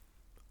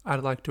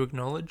I'd like to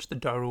acknowledge the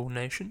Darul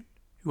Nation,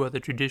 who are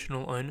the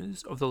traditional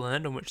owners of the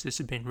land on which this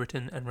has been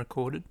written and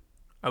recorded.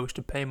 I wish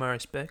to pay my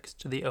respects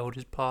to the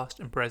elders past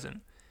and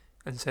present,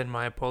 and send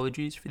my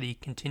apologies for the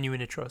continuing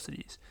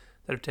atrocities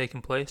that have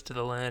taken place to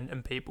the land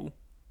and people.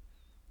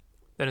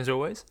 Then, as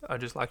always,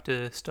 I'd just like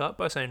to start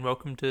by saying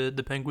welcome to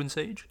the Penguin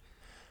Siege.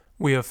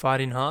 We are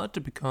fighting hard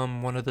to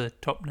become one of the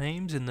top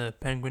names in the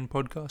Penguin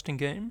podcasting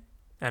game,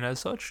 and as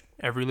such,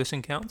 every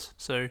listen counts,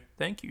 so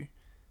thank you.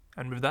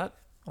 And with that,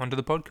 on to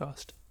the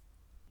podcast.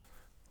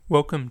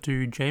 Welcome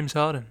to James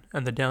Harden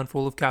and the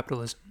Downfall of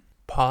Capitalism,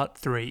 Part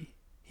 3,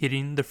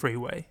 Hitting the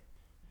Freeway.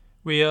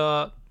 We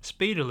are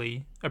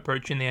speedily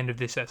approaching the end of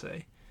this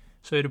essay,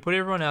 so to put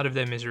everyone out of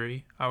their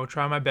misery, I will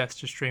try my best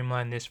to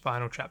streamline this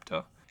final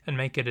chapter and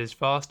make it as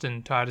fast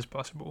and tight as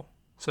possible.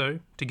 So,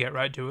 to get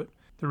right to it,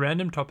 the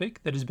random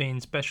topic that has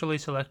been specially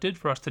selected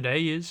for us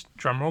today is,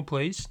 drumroll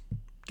please,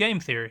 game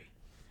theory.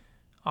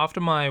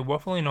 After my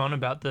waffling on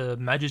about the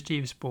majesty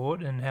of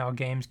sport and how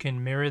games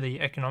can mirror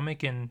the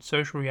economic and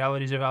social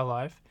realities of our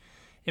life,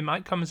 it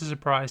might come as a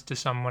surprise to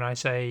some when I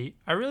say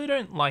I really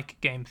don't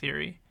like game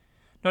theory.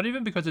 Not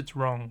even because it's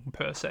wrong,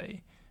 per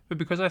se, but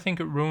because I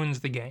think it ruins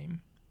the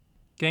game.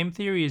 Game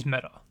theory is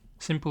meta,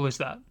 simple as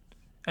that.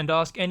 And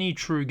ask any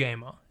true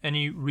gamer,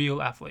 any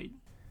real athlete.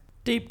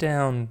 Deep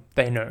down,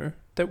 they know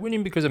that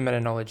winning because of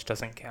meta-knowledge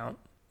doesn't count.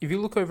 If you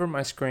look over at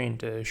my screen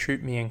to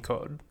shoot me in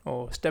COD,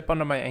 or step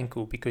under my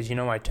ankle because you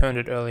know I turned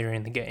it earlier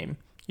in the game,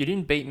 you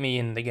didn't beat me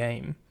in the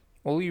game.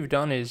 All you've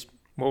done is,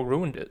 well,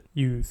 ruined it.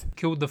 You've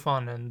killed the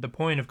fun and the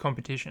point of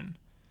competition.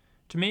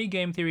 To me,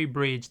 game theory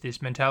breeds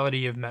this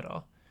mentality of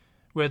meta,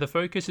 where the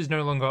focus is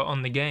no longer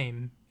on the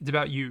game, it's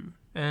about you.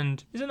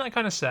 And isn't that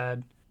kind of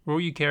sad? Where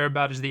all you care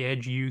about is the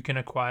edge you can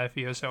acquire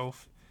for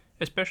yourself,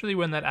 especially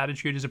when that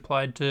attitude is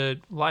applied to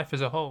life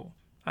as a whole.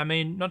 I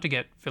mean, not to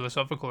get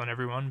philosophical on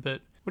everyone,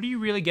 but what are you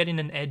really getting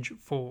an edge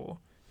for?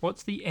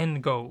 What's the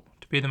end goal?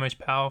 To be the most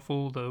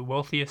powerful, the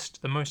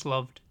wealthiest, the most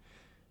loved?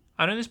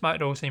 I know this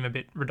might all seem a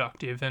bit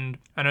reductive, and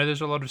I know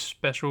there's a lot of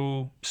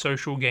special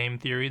social game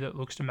theory that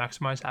looks to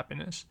maximize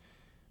happiness,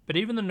 but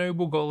even the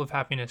noble goal of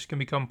happiness can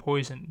become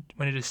poisoned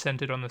when it is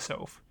centered on the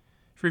self.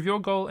 For if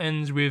your goal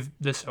ends with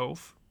the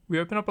self, we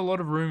open up a lot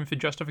of room for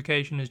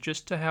justification as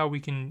just to how we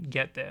can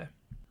get there.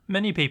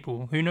 Many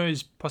people, who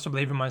knows,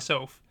 possibly even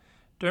myself,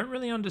 don't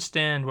really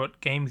understand what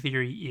game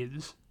theory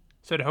is.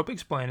 So to help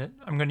explain it,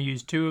 I'm going to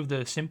use two of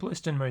the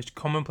simplest and most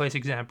commonplace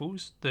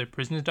examples, the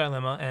prisoner's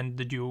dilemma and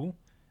the duel,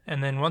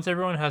 and then once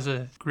everyone has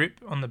a grip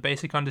on the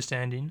basic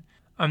understanding,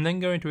 I'm then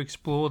going to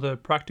explore the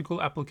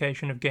practical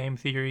application of game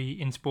theory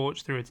in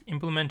sports through its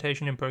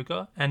implementation in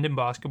poker and in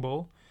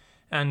basketball,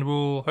 and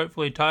we'll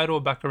hopefully tie it all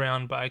back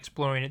around by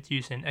exploring its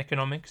use in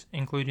economics,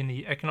 including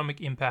the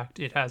economic impact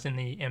it has in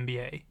the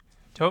NBA.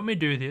 To help me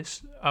do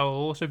this, I will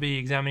also be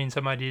examining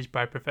some ideas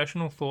by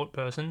professional thought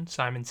person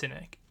Simon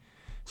Sinek.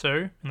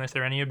 So, unless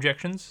there are any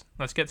objections,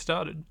 let's get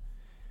started.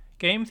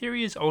 Game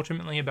theory is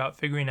ultimately about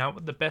figuring out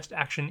what the best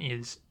action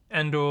is,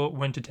 and or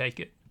when to take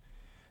it.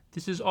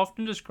 This is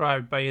often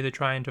described by either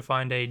trying to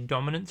find a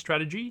dominant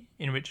strategy,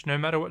 in which no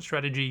matter what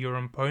strategy your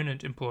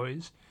opponent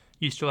employs,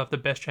 you still have the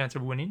best chance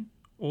of winning,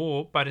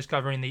 or by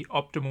discovering the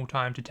optimal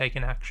time to take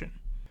an action.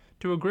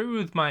 To agree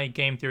with my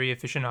game theory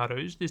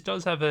aficionados, this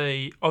does have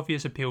an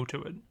obvious appeal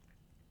to it.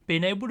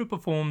 Being able to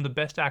perform the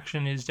best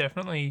action is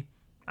definitely,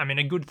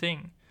 a good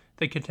thing.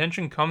 The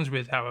contention comes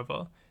with,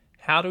 however,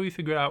 how do we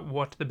figure out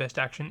what the best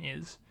action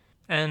is?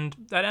 And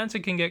that answer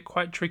can get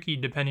quite tricky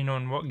depending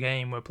on what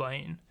game we're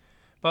playing.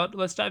 But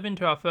let's dive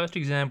into our first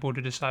example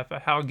to decipher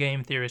how a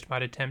game theorist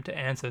might attempt to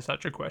answer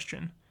such a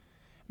question.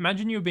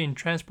 Imagine you're being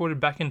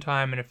transported back in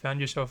time and have found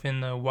yourself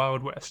in the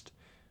Wild West.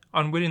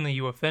 Unwittingly,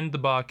 you offend the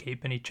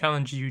barkeep and he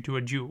challenges you to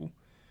a duel.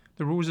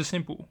 The rules are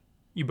simple.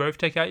 You both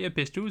take out your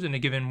pistols and are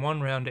given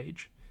 1 round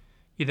each.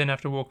 You then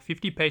have to walk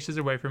 50 paces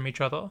away from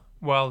each other,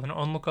 while an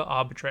onlooker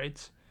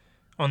arbitrates.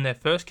 On their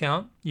first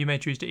count, you may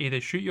choose to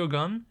either shoot your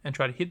gun and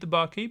try to hit the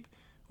barkeep,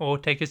 or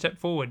take a step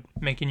forward,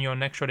 making your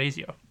next shot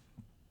easier.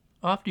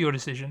 After your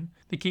decision,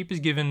 the keep is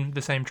given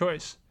the same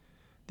choice.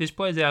 This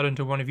plays out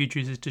until one of you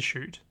chooses to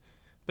shoot.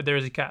 But there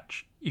is a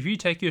catch. If you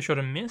take your shot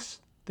and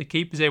miss, the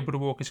keep is able to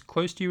walk as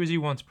close to you as he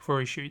wants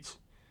before he shoots.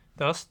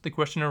 Thus, the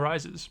question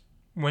arises,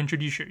 when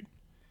should you shoot?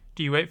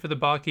 Do you wait for the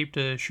barkeep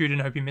to shoot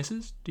and hope he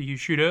misses? Do you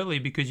shoot early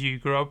because you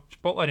grew up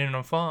spotlighting on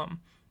a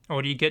farm?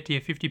 Or do you get to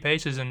your 50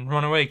 paces and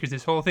run away because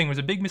this whole thing was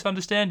a big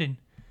misunderstanding?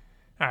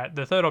 Alright,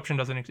 the third option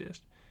doesn't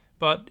exist.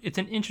 But it's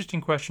an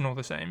interesting question all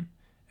the same,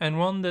 and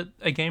one that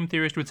a game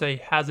theorist would say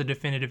has a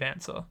definitive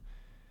answer.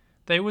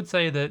 They would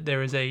say that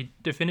there is a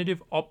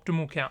definitive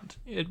optimal count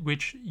at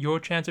which your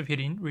chance of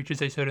hitting reaches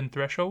a certain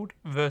threshold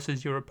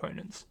versus your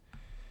opponent's,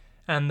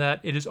 and that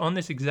it is on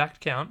this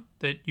exact count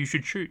that you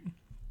should shoot.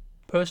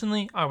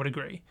 Personally, I would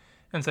agree,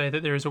 and say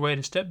that there is a way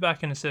to step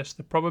back and assess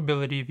the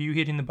probability of you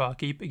hitting the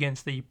barkeep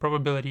against the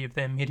probability of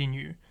them hitting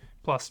you,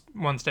 plus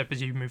 1 step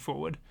as you move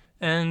forward.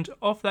 And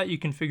off that you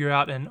can figure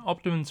out an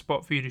optimum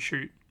spot for you to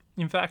shoot.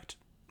 In fact,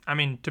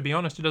 to be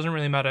honest, it doesn't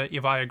really matter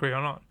if I agree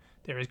or not.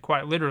 There is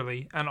quite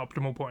literally an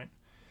optimal point.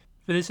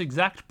 For this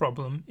exact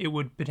problem, it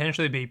would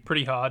potentially be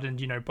pretty hard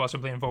and,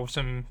 possibly involve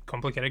some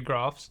complicated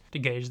graphs to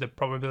gauge the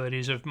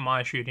probabilities of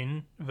my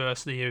shooting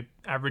versus the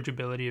average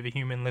ability of a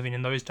human living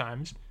in those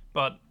times,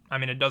 but,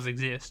 it does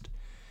exist.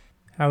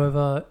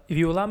 However, if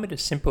you allow me to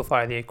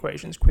simplify the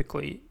equations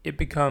quickly, it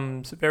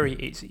becomes very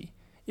easy.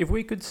 If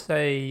we could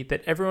say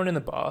that everyone in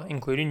the bar,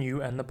 including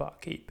you and the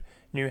barkeep,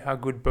 knew how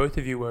good both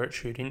of you were at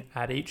shooting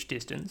at each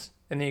distance,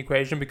 then the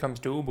equation becomes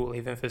doable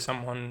even for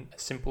someone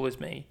as simple as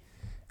me.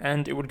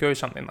 And it would go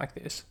something like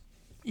this.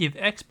 If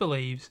X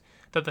believes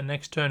that the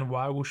next turn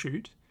Y will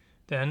shoot,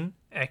 then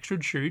X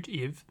should shoot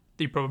if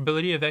the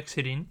probability of X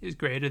hitting is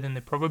greater than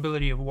the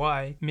probability of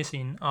Y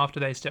missing after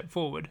they step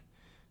forward.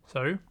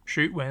 So,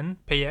 shoot when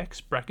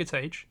Px brackets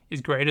H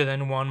is greater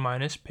than 1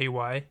 minus Py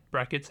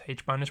brackets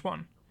H minus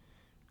 1.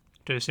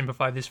 To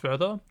simplify this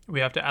further,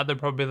 we have to add the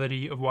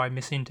probability of Y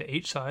missing to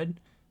each side,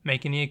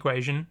 making the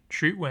equation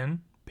shoot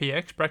when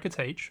Px brackets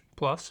H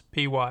plus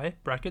Py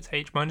brackets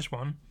H minus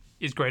 1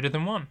 is greater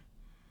than 1.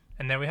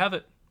 And there we have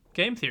it.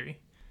 Game theory.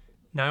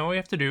 Now all we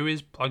have to do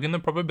is plug in the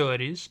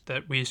probabilities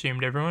that we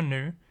assumed everyone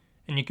knew,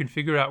 and you can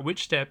figure out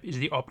which step is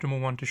the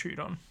optimal one to shoot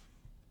on.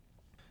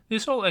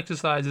 This whole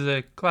exercise is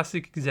a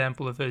classic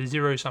example of a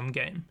zero-sum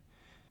game,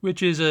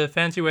 which is a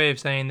fancy way of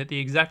saying that the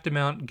exact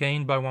amount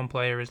gained by one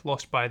player is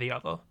lost by the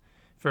other.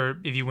 For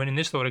if you win in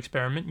this thought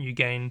experiment, you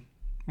gain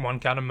 1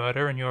 count of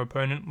murder and your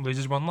opponent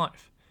loses 1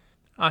 life.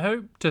 I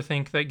hope to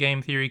think that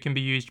game theory can be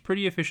used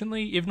pretty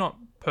efficiently, if not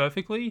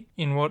perfectly,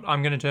 in what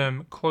I'm going to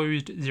term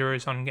closed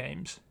zero-sum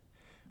games.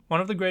 One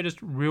of the greatest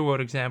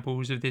real-world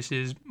examples of this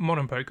is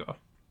modern poker.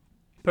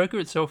 Poker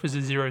itself is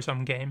a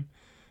zero-sum game,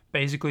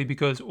 basically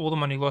because all the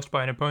money lost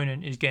by an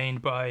opponent is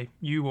gained by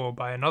you or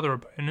by another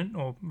opponent,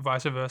 or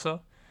vice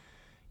versa.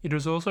 It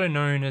is also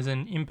known as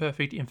an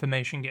imperfect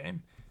information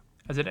game,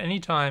 as at any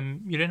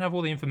time you don't have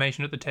all the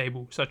information at the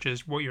table, such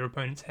as what your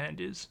opponent's hand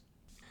is.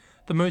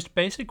 The most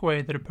basic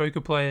way that a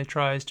poker player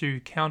tries to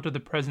counter the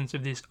presence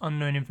of this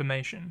unknown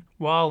information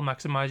while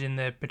maximizing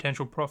their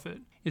potential profit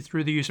is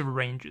through the use of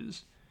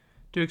ranges.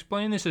 To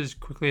explain this as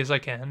quickly as I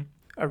can,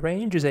 a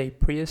range is a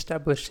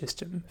pre-established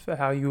system for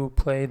how you will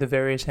play the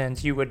various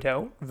hands you were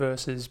dealt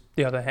versus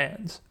the other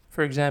hands.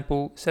 For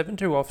example, 7-2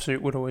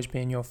 offsuit would always be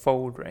in your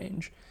fold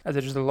range, as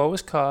it is the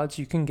lowest cards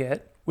you can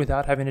get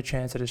without having a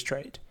chance at a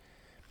straight.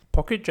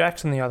 Pocket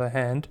jacks, on the other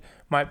hand,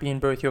 might be in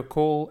both your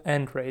call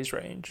and raise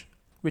range,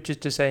 which is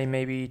to say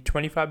maybe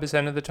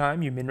 25% of the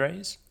time you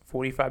min-raise,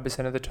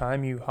 45% of the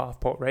time you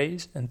half-pot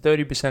raise, and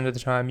 30% of the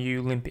time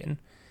you limp in.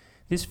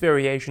 This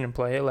variation in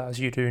play allows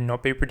you to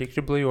not be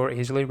predictably or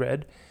easily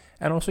read,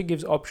 and also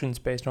gives options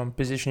based on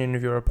positioning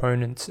of your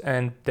opponents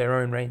and their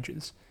own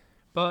ranges.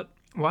 But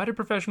why do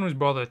professionals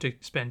bother to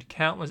spend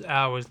countless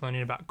hours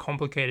learning about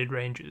complicated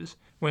ranges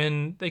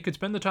when they could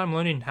spend the time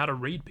learning how to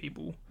read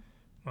people?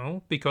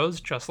 Well,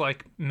 because, just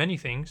like many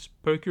things,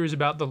 poker is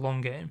about the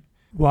long game.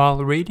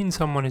 While reading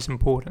someone is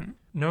important,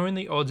 knowing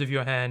the odds of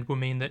your hand will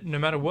mean that no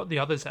matter what the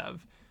others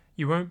have,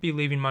 you won't be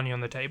leaving money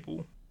on the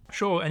table.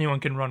 Sure, anyone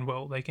can run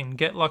well, they can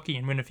get lucky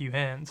and win a few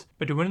hands,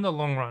 but to win in the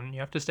long run, you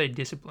have to stay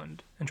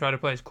disciplined and try to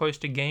play as close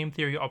to game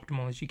theory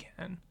optimal as you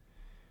can.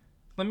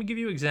 Let me give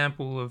you an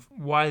example of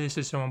why this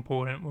is so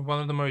important with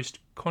one of the most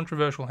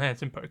controversial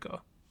hands in poker.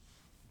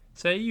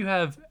 Say you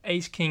have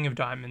ace-king of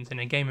diamonds in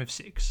a game of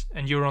 6,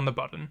 and you're on the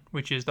button,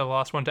 which is the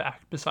last one to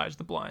act besides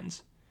the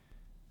blinds.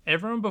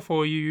 Everyone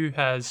before you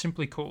has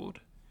simply called.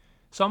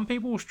 Some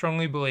people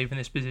strongly believe in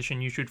this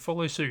position you should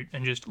follow suit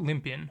and just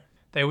limp in.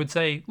 They would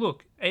say,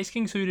 look,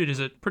 ace-king suited is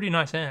a pretty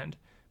nice hand,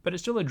 but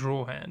it's still a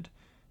draw hand.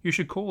 You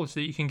should call so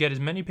that you can get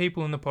as many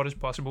people in the pot as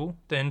possible,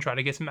 then try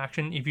to get some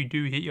action if you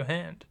do hit your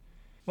hand.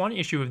 One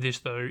issue of this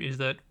though is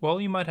that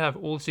while you might have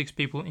all 6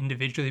 people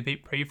individually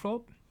beat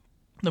pre-flop,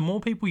 the more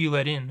people you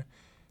let in,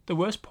 the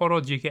worse pot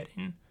odds you get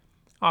in.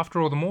 After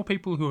all, the more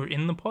people who are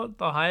in the pot,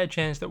 the higher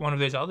chance that one of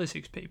those other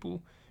 6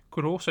 people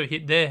could also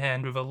hit their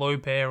hand with a low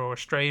pair or a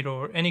straight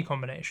or any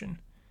combination.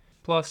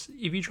 Plus,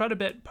 if you try to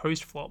bet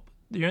post-flop,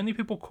 the only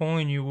people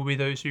calling you will be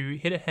those who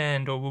hit a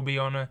hand or will be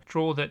on a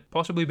draw that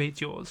possibly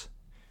beats yours.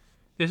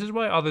 This is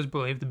why others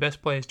believe the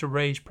best play is to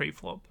raise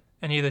pre-flop,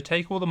 and either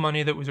take all the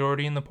money that was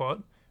already in the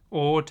pot,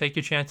 or take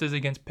your chances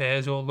against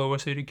pairs or lower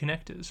suited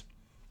connectors.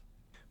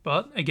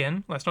 But,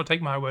 again, let's not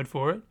take my word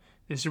for it.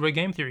 This is where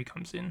game theory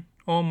comes in,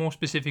 or more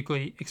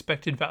specifically,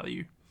 expected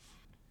value.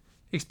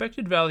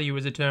 Expected value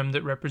is a term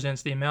that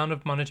represents the amount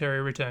of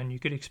monetary return you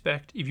could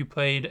expect if you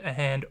played a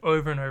hand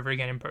over and over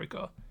again in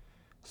poker.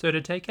 So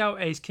to take our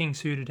ace-king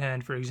suited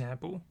hand for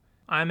example,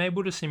 I am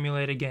able to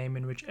simulate a game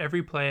in which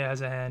every player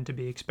has a hand to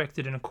be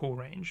expected in a call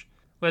range.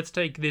 Let's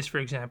take this for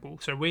example.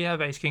 So we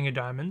have ace-king of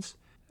diamonds,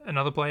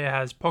 another player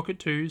has pocket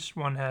twos,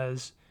 one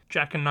has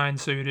jack and 9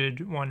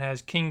 suited, one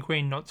has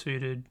king-queen not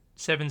suited,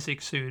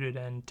 7-6 suited,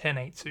 and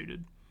 10-8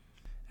 suited.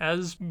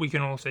 As we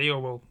can all see, or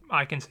well,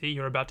 I can see,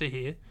 you're about to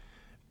hear,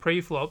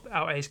 pre-flop,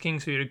 our ace-king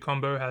suited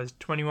combo has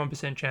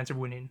 21% chance of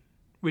winning,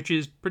 which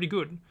is pretty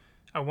good.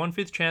 A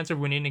 1/5 chance of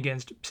winning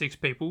against 6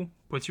 people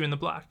puts you in the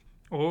black.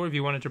 Or if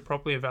you wanted to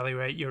properly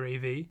evaluate your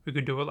EV, we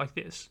could do it like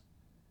this.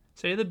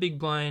 Say the big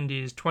blind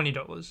is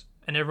 $20,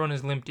 and everyone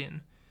has limped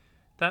in.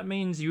 That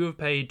means you have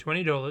paid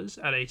 $20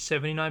 at a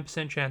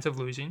 79% chance of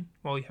losing,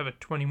 while you have a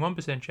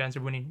 21% chance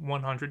of winning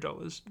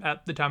 $100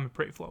 at the time of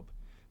pre-flop.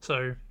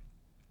 So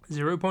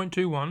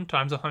 0.21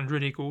 times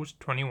 100 equals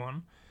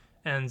 21,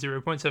 and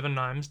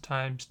 0.79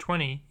 times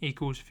 20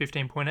 equals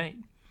 15.8.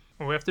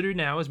 All we have to do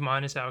now is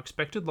minus our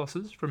expected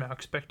losses from our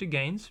expected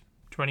gains,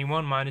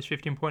 21 minus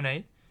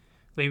 15.8,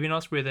 leaving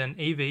us with an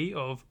EV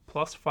of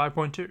plus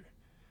 5.2.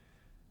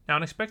 Now,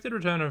 an expected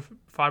return of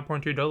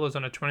 $5.2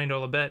 on a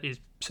 $20 bet is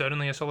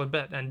certainly a solid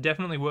bet and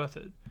definitely worth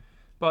it.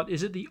 But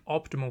is it the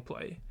optimal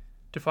play?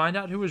 To find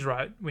out who was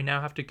right, we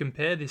now have to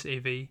compare this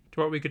EV to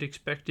what we could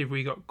expect if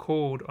we got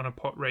called on a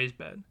pot raise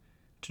bet.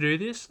 To do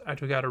this, I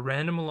took out a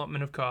random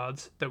allotment of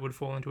cards that would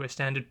fall into a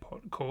standard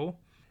pot call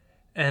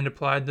and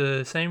applied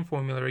the same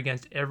formula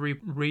against every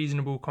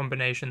reasonable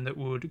combination that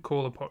would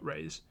call a pot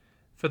raise.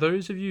 For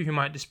those of you who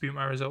might dispute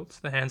my results,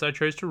 the hands I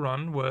chose to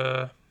run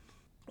were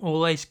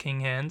all ace-king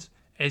hands,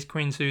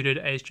 ace-queen suited,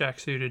 ace-jack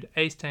suited,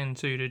 ace-10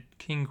 suited,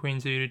 king-queen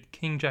suited,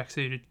 king-jack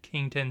suited,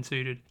 king-10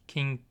 suited,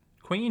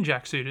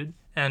 king-queen-jack suited,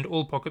 and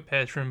all pocket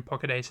pairs from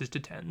pocket aces to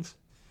tens.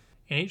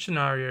 In each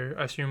scenario,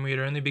 I assume we'd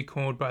only be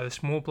called by the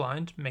small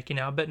blind, making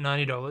our bet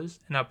 $90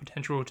 and our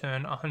potential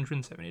return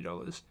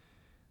 $170.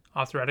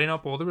 After adding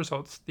up all the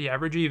results, the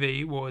average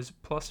EV was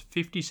plus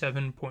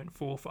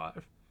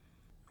 57.45.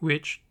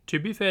 Which, to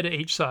be fair to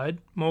each side,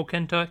 more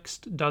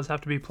context does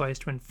have to be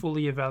placed when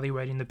fully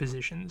evaluating the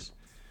positions.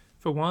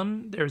 For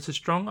one, there is a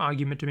strong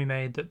argument to be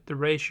made that the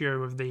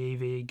ratio of the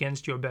EV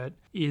against your bet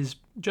is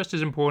just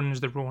as important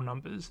as the raw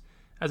numbers,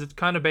 as it's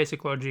kind of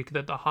basic logic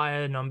that the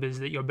higher numbers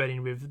that you're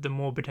betting with, the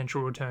more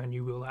potential return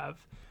you will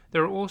have.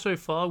 There are also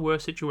far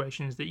worse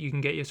situations that you can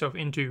get yourself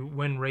into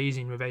when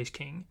raising with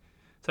ace-king,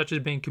 such as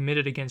being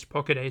committed against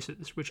pocket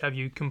aces, which have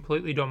you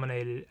completely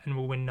dominated and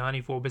will win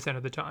 94%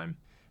 of the time.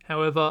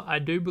 However, I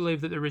do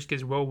believe that the risk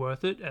is well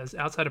worth it, as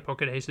outside of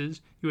pocket aces,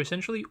 you're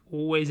essentially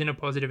always in a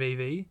positive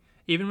EV,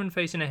 even when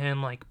facing a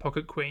hand like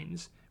pocket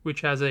queens,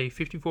 which has a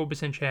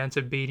 54% chance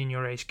of beating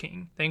your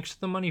ace-king. Thanks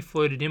to the money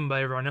floated in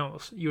by everyone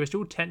else, you are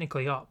still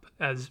technically up,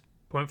 as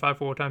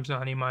 0.54 times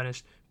 90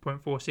 minus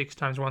 0.46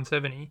 times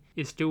 170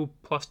 is still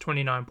plus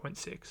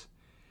 29.6.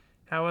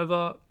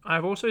 However,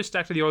 I've also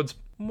stacked the odds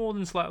more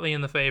than slightly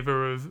in the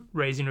favour of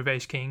raising with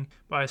ace-king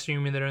by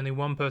assuming that only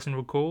one person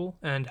will call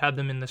and had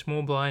them in the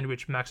small blind,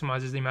 which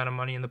maximises the amount of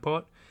money in the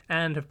pot,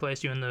 and have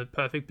placed you in the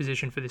perfect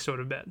position for this sort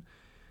of bet.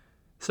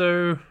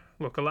 So,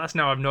 look, alas,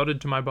 now I've nodded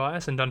to my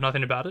bias and done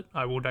nothing about it,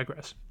 I will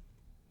digress.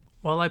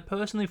 While I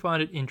personally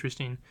find it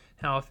interesting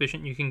how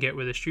efficient you can get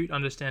with astute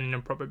understanding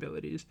of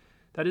probabilities,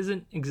 that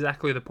isn't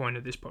exactly the point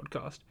of this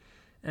podcast.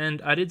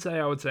 And I did say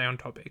I would stay on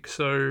topic,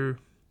 so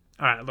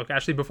alright, look,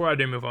 actually, before I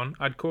do move on,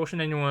 I'd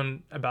caution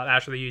anyone about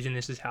actually using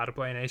this as how to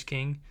play an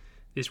ace-king.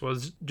 This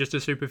was just a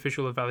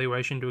superficial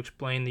evaluation to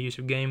explain the use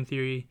of game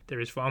theory. There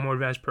is far more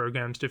advanced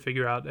programs to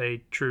figure out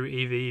a true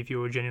EV if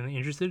you are genuinely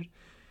interested.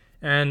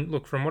 And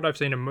look, from what I've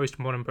seen of most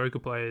modern poker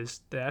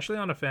players, they actually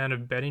aren't a fan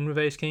of betting with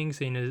ace-king,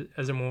 seen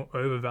as a more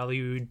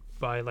overvalued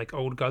by like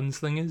old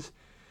gunslingers.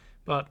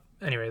 But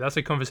anyway, that's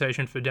a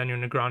conversation for Daniel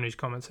Negreanu's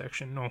comment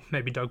section, or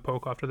maybe Doug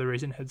Polk after the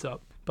recent heads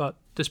up. But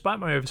despite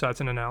my oversights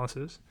and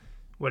analysis,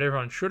 what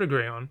everyone should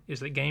agree on is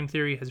that game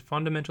theory has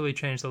fundamentally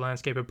changed the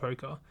landscape of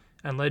poker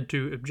and led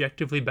to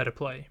objectively better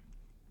play.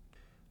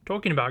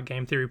 Talking about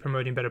game theory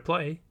promoting better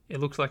play, it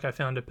looks like I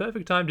found a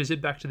perfect time to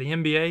zip back to the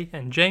NBA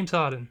and James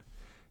Harden.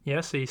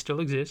 Yes, he still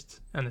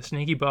exists, and the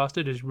sneaky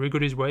bastard has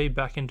wriggled his way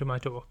back into my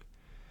talk.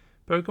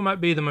 Poker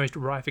might be the most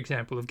rife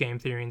example of game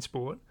theory in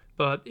sport,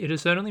 but it has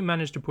certainly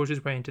managed to push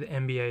its way into the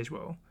NBA as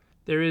well.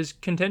 There is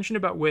contention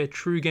about where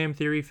true game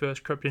theory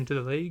first crept into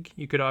the league.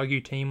 You could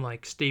argue team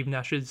like Steve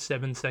Nash's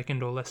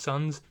 7-second or less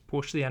Suns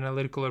pushed the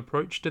analytical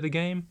approach to the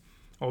game,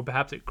 or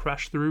perhaps it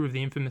crashed through with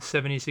the infamous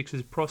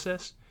 76ers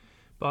process.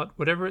 But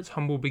whatever its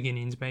humble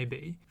beginnings may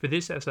be, for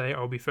this essay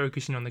I'll be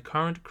focusing on the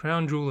current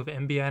crown jewel of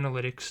NBA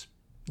analytics,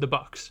 the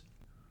Bucks.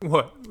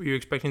 What, were you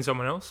expecting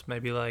someone else?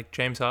 Maybe like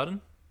James Harden?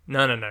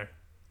 No.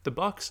 The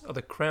Bucks are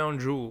the crown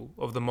jewel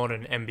of the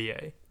modern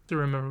NBA.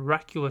 Through a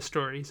miraculous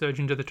story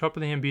surging to the top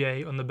of the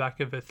NBA on the back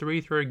of a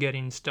three-throw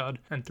getting stud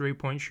and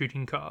three-point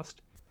shooting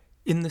cast.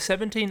 In the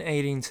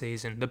 17-18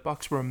 season, the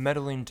Bucks were a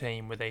meddling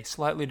team with a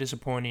slightly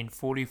disappointing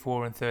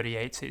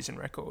 44-38 season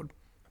record.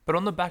 But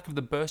on the back of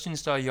the bursting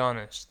star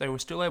Giannis, they were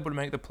still able to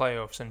make the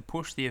playoffs and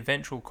push the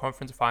eventual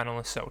conference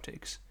finalist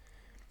Celtics.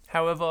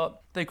 However,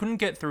 they couldn't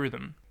get through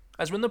them,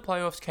 as when the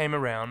playoffs came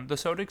around, the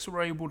Celtics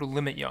were able to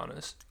limit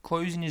Giannis,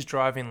 closing his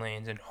driving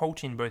lanes and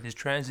halting both his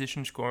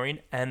transition scoring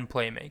and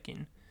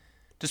playmaking.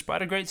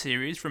 Despite a great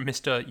series from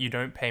Mr. You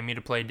Don't Pay Me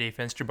to Play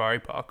Defense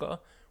Jabari Parker,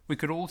 we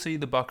could all see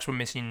the Bucks were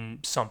missing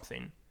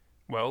something.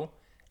 Well,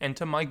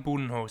 enter Mike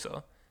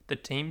Budenholzer, the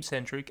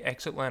team-centric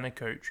ex-Atlanta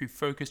coach who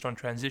focused on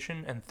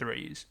transition and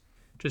threes.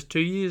 Just 2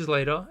 years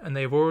later, and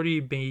they've already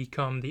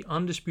become the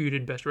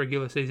undisputed best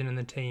regular season in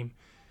the team,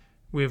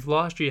 with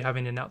last year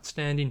having an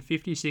outstanding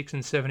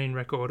 56-17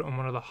 record on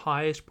one of the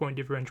highest point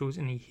differentials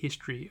in the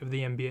history of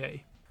the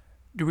NBA.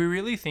 Do we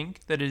really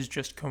think that it is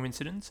just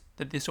coincidence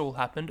that this all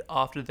happened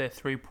after their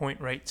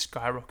 3-point rate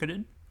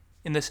skyrocketed?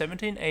 In the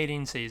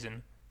 17-18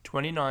 season,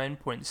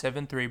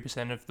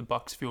 29.73% of the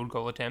Bucks' field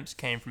goal attempts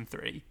came from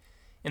 3.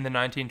 In the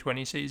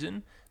 19-20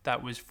 season,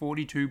 that was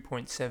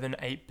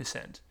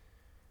 42.78%.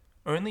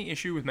 Only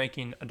issue with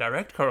making a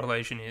direct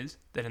correlation is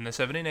that in the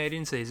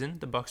 17-18 season,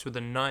 the Bucks were the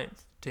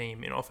 9th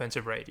team in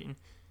offensive rating.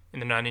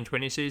 In the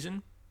 19-20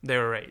 season, they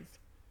were 8th.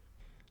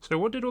 So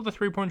what did all the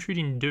 3-point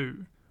shooting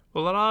do?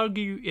 Well, I'd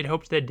argue it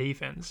helped their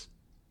defense.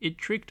 It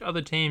tricked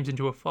other teams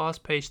into a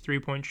fast-paced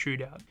 3-point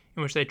shootout,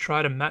 in which they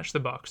try to match the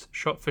Bucks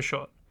shot for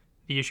shot.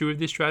 The issue with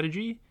this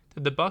strategy?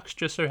 That the Bucks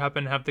just so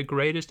happen to have the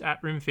greatest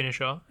at-rim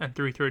finisher and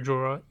 3-throw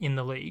drawer in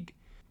the league.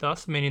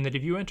 Thus, meaning that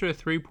if you enter a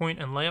 3-point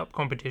and layup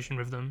competition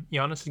with them,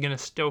 Giannis is going to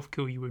stealth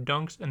kill you with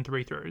dunks and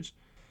 3-throws.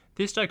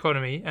 This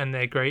dichotomy, and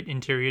their great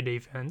interior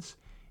defense,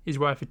 is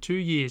why for 2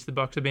 years the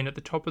Bucks have been at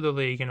the top of the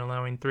league in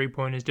allowing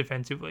 3-pointers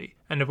defensively,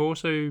 and have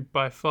also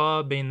by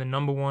far been the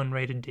number 1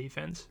 rated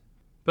defense.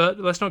 But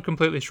let's not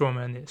completely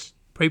strawman this.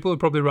 People are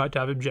probably right to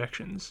have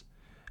objections.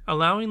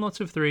 Allowing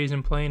lots of threes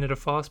and playing at a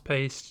fast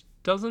pace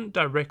doesn't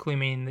directly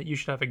mean that you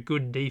should have a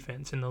good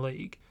defense in the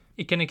league.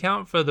 It can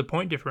account for the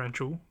point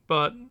differential,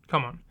 but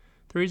come on,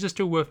 threes are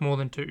still worth more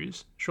than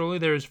twos. Surely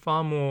there is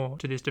far more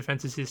to this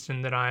defensive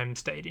system that I am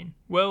stating.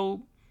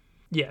 Well,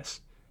 yes.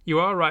 You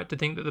are right to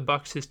think that the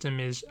Bucks system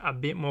is a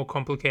bit more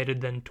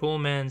complicated than tall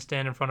man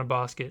stand in front of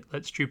basket,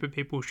 let stupid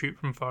people shoot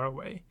from far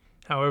away.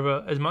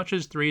 However, as much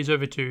as 3s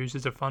over 2s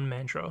is a fun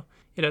mantra,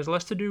 it has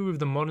less to do with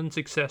the modern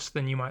success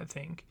than you might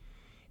think.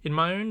 In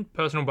my own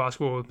personal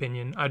basketball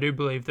opinion, I do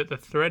believe that the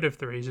threat of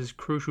 3s is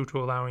crucial to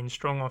allowing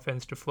strong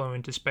offense to flow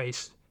into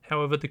space.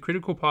 However, the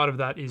critical part of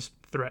that is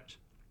threat.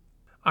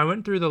 I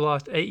went through the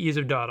last 8 years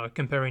of data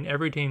comparing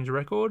every team's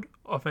record,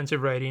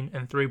 offensive rating,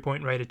 and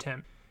 3-point rate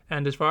attempt.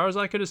 And as far as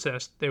I could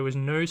assess, there was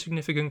no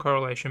significant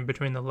correlation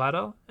between the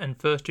latter and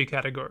first 2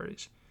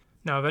 categories.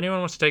 Now, if anyone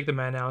wants to take the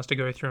man hours to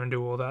go through and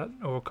do all that,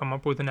 or come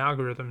up with an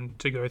algorithm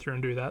to go through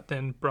and do that,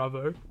 then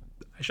bravo.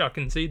 I shall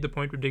concede the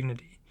point with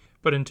dignity.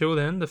 But until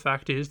then, the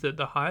fact is that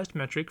the highest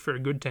metric for a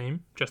good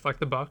team, just like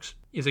the Bucks,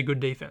 is a good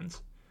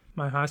defense.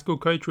 My high school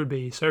coach would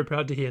be so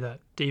proud to hear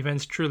that.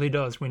 Defense truly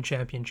does win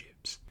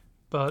championships.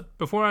 But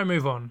before I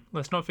move on,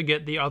 let's not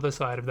forget the other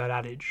side of that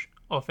adage.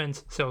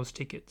 Offense sells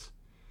tickets.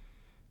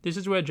 This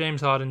is where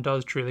James Harden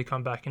does truly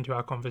come back into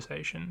our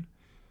conversation.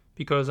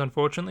 Because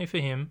unfortunately for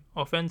him,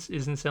 offense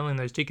isn't selling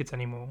those tickets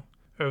anymore.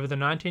 Over the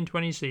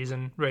 1920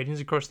 season, ratings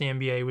across the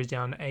NBA was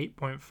down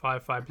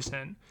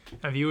 8.55%,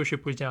 and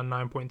viewership was down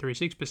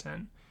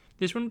 9.36%.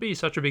 This wouldn't be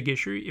such a big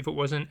issue if it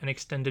wasn't an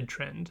extended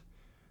trend.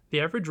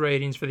 The average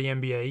ratings for the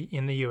NBA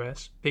in the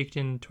US peaked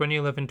in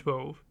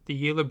 2011-12, the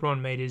year LeBron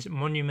made his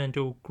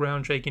monumental,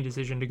 ground-shaking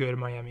decision to go to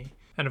Miami,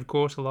 and of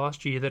course the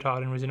last year that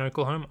Harden was in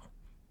Oklahoma.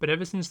 But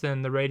ever since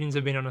then, the ratings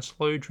have been on a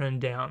slow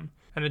trend down,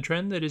 and a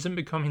trend that isn't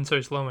becoming so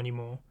slow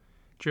anymore.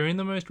 During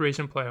the most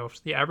recent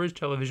playoffs, the average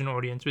television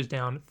audience was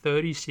down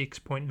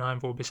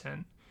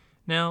 36.94%.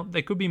 Now,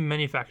 there could be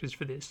many factors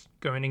for this,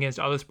 going against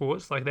other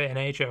sports like the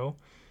NHL,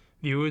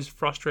 viewers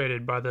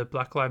frustrated by the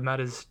Black Lives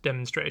Matter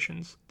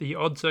demonstrations, the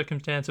odd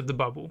circumstance of the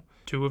bubble,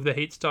 2 of the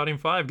Heat's starting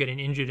 5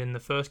 getting injured in the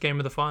first game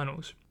of the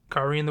finals,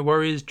 Curry and the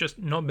Warriors just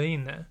not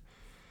being there,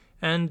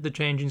 and the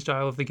changing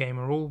style of the game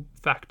are all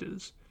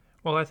factors.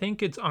 While I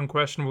think it's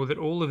unquestionable that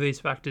all of these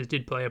factors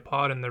did play a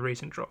part in the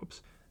recent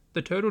drops,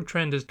 the total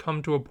trend has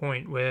come to a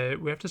point where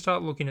we have to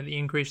start looking at the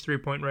increased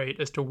 3-point rate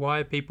as to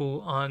why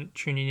people aren't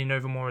tuning in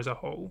over more as a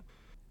whole.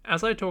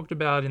 As I talked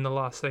about in the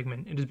last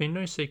segment, it has been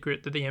no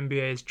secret that the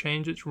NBA has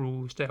changed its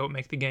rules to help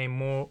make the game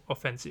more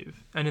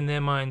offensive, and in their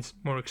minds,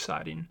 more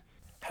exciting.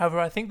 However,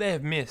 I think they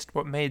have missed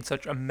what made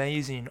such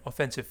amazing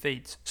offensive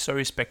feats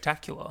so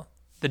spectacular: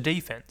 the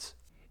defense.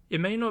 It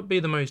may not be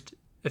the most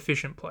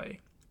efficient play,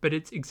 but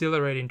it's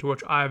exhilarating to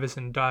watch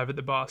Iverson dive at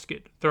the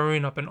basket,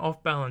 throwing up an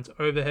off-balance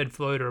overhead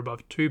floater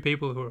above 2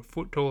 people who are a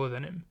foot taller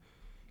than him.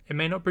 It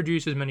may not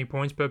produce as many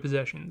points per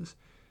possessions,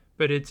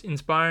 but it's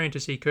inspiring to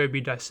see Kobe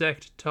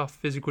dissect tough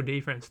physical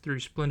defense through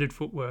splendid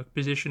footwork,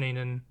 positioning,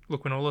 and,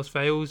 look, when all else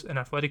fails, an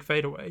athletic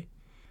fadeaway.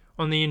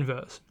 On the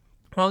inverse,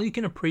 while you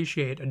can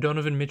appreciate a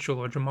Donovan Mitchell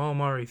or Jamal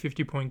Murray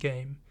 50-point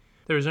game,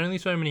 there is only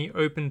so many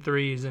open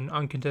threes and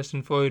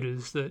uncontested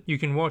floaters that you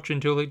can watch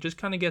until it just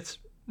kind of gets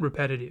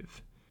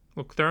repetitive.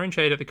 Look, throwing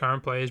shade at the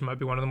current players might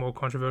be one of the more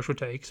controversial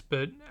takes,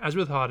 but as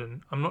with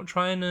Harden, I'm not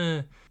trying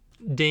to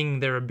ding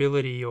their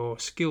ability or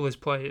skill as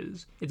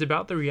players. It's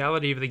about the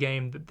reality of the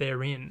game that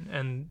they're in,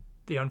 and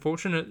the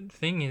unfortunate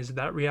thing is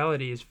that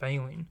reality is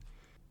failing.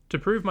 To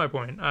prove my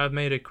point, I've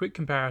made a quick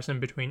comparison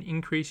between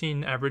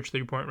increasing average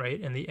 3-point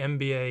rate and the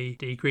NBA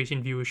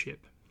decreasing viewership.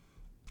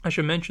 I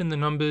should mention the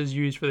numbers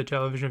used for the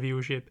television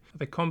viewership are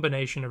the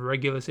combination of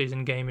regular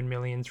season game in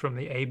millions from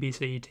the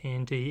ABC,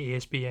 TNT,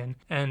 ESPN,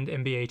 and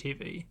NBA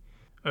TV.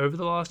 Over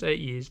the last 8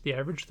 years, the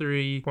average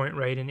 3-point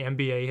rate in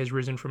NBA has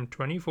risen from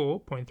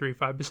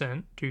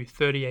 24.35% to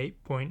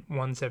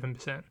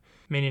 38.17%,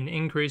 meaning an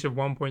increase of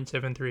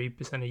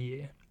 1.73% a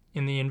year.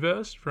 In the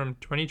inverse, from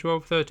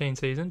 2012-13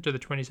 season to the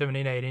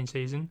 2017-18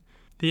 season,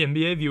 The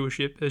NBA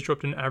viewership has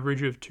dropped an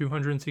average of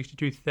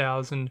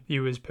 262,000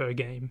 viewers per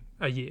game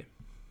a year.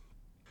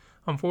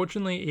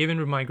 Unfortunately, even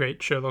with my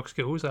great Sherlock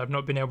skills, I've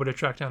not been able to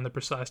track down the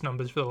precise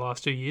numbers for the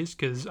last 2 years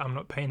because I'm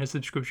not paying a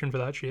subscription for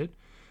that shit.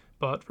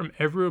 But from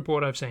every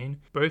report I've seen,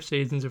 both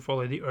seasons have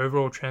followed the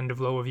overall trend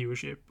of lower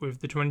viewership, with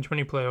the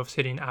 2020 playoffs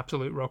hitting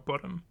absolute rock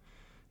bottom.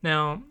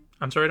 Now,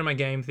 I'm sorry to my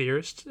game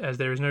theorists, as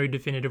there is no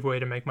definitive way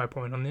to make my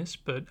point on this,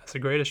 but as a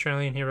great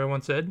Australian hero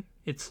once said,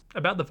 it's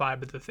about the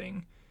vibe of the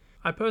thing.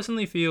 I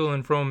personally feel,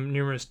 and from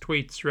numerous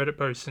tweets, Reddit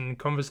posts, and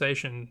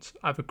conversations,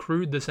 I've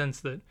accrued the sense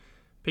that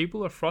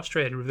people are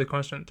frustrated with the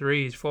constant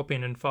threes,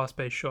 flopping, and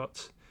fast-paced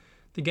shots.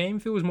 The game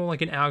feels more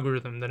like an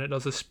algorithm than it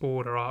does a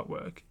sport or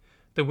artwork,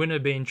 the winner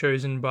being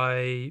chosen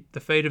by the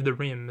fate of the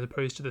rim as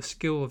opposed to the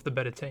skill of the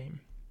better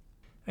team.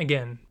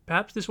 Again,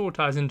 perhaps this all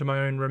ties into my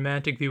own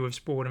romantic view of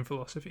sport and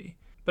philosophy,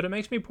 but it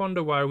makes me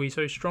ponder why we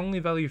so strongly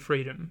value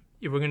freedom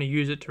if we're going to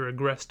use it to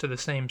regress to the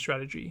same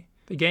strategy.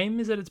 The game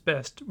is at its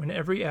best when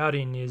every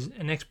outing is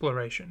an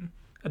exploration,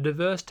 a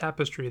diverse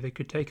tapestry that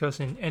could take us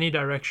in any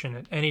direction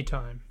at any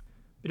time.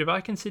 But if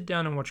I can sit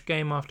down and watch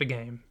game after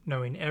game,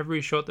 knowing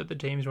every shot that the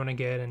teams want to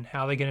get and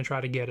how they're going to try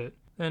to get it,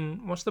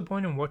 then what's the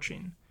point in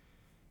watching?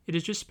 It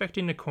is just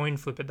expecting a coin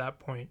flip at that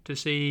point to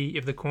see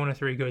if the corner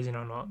three goes in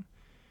or not.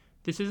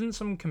 This isn't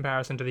some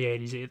comparison to the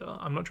 80s either.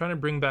 I'm not trying to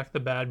bring back the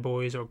bad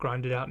boys or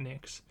grinded out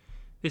Knicks.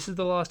 This is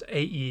the last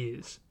 8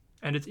 years,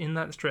 and it's in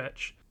that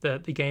stretch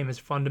that the game has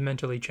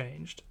fundamentally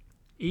changed.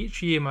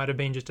 Each year might have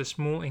been just a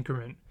small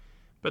increment,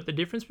 but the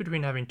difference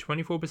between having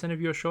 24% of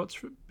your shots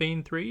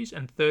being threes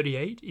and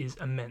 38 is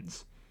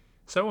immense.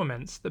 So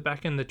immense that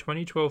back in the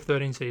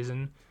 2012-13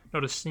 season,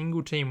 not a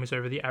single team was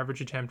over the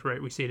average attempt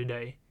rate we see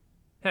today.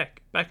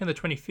 Heck, back in the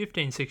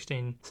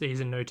 2015-16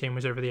 season, no team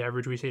was over the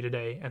average we see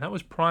today, and that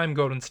was prime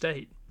Golden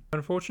State. The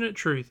unfortunate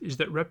truth is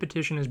that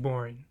repetition is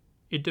boring.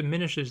 It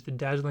diminishes the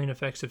dazzling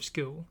effects of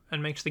skill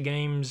and makes the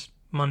games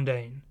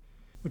mundane,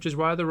 which is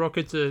why the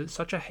Rockets are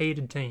such a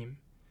hated team.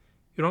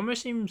 It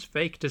almost seems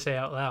fake to say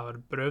out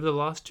loud, but over the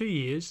last 2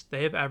 years,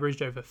 they have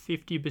averaged over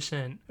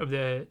 50% of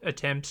their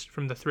attempts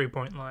from the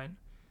three-point line,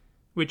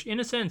 which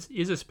in a sense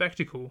is a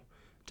spectacle,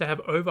 to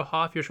have over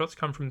half your shots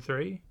come from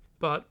three,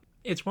 but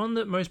it's one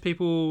that most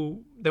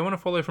people, they want to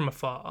follow from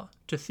afar,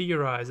 to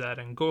theorize at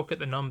and gawk at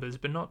the numbers,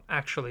 but not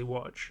actually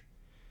watch.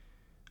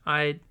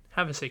 I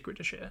have a secret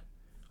to share.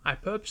 I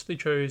purposely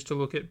chose to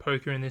look at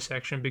poker in this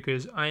section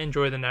because I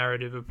enjoy the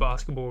narrative of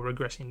basketball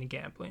regressing to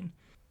gambling.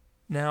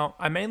 Now,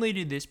 I mainly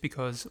did this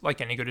because,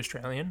 like any good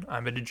Australian,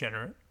 I'm a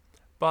degenerate,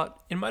 but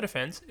in my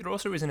defense, it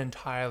also isn't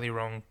entirely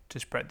wrong to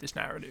spread this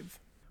narrative.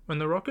 When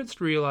the Rockets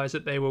realized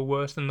that they were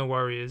worse than the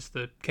Warriors,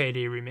 the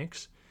KD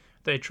remix,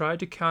 they tried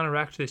to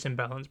counteract this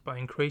imbalance by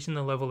increasing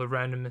the level of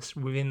randomness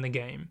within the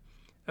game,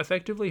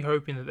 effectively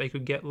hoping that they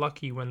could get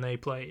lucky when they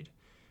played.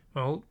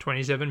 Well,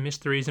 27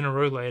 missed threes in a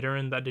row later,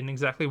 and that didn't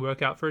exactly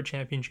work out for a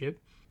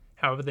championship.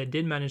 However, they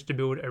did manage to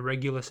build a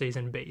regular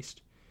season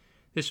beast.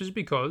 This was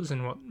because,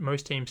 and what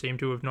most teams seem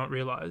to have not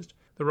realized,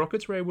 the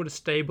Rockets were able to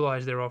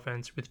stabilize their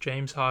offense with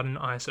James Harden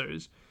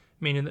ISOs,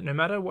 meaning that no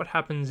matter what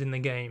happens in the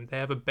game, they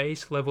have a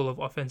base level of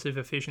offensive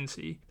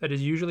efficiency that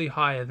is usually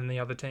higher than the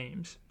other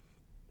teams.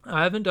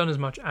 I haven't done as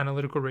much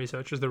analytical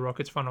research as the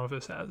Rockets front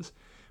office has,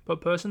 but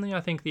personally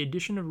I think the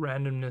addition of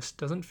randomness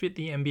doesn't fit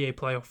the NBA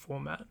playoff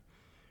format.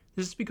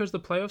 This is because the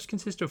playoffs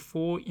consist of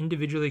 4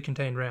 individually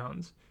contained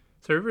rounds,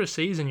 so over a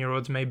season your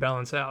odds may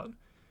balance out.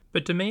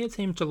 But to me it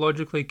seems to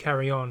logically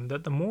carry on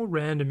that the more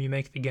random you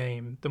make the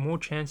game, the more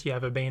chance you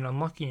have of being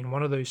unlucky in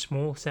one of those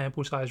small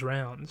sample size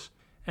rounds.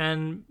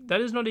 And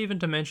that is not even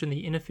to mention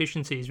the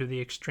inefficiencies with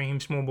the extreme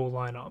small ball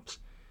lineups.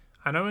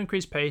 I know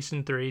increased pace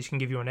in threes can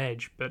give you an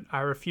edge, but I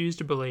refuse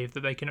to believe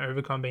that they can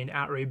overcome being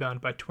out-rebounded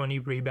by 20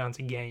 rebounds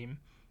a game.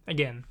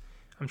 Again,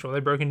 I'm sure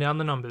they've broken down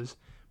the numbers,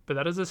 but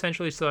that is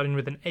essentially starting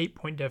with an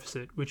 8-point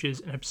deficit, which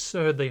is an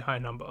absurdly high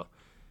number.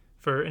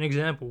 For an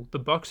example, the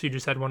Bucks, who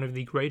just had one of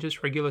the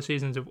greatest regular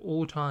seasons of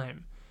all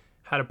time,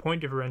 had a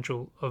point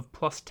differential of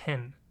plus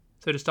 10.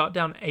 So to start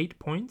down 8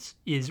 points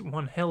is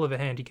one hell of a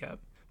handicap.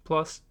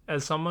 Plus,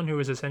 as someone who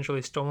has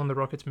essentially stolen the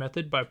Rockets'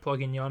 method by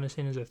plugging Giannis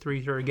in as a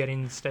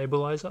three-throw-getting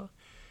stabilizer,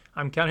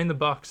 I'm counting the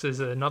Bucks as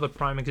another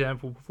prime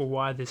example for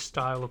why this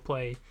style of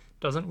play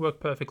doesn't work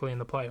perfectly in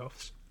the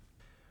playoffs.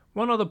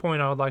 One other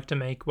point I would like to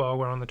make while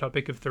we're on the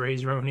topic of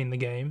threes ruining the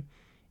game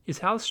is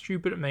how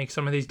stupid it makes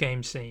some of these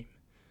games seem.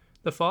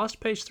 The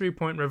fast-paced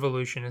three-point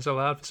revolution has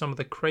allowed for some of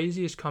the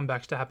craziest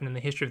comebacks to happen in the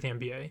history of the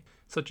NBA,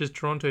 such as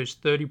Toronto's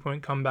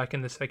 30-point comeback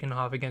in the second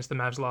half against the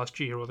Mavs last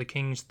year, or the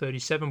Kings'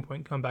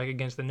 37-point comeback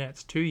against the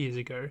Nets 2 years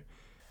ago.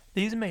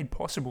 These are made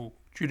possible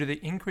due to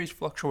the increased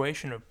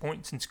fluctuation of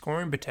points and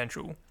scoring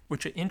potential,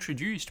 which are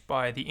introduced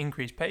by the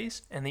increased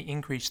pace and the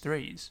increased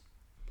threes.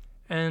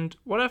 And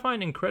what I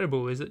find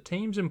incredible is that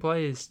teams and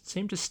players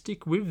seem to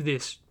stick with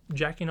this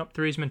jacking up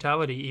threes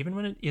mentality even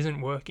when it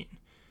isn't working,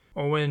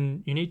 or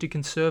when you need to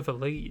conserve a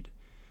lead.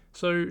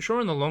 So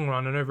sure, in the long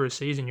run and over a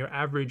season your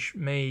average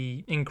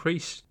may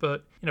increase,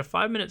 but in a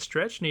 5-minute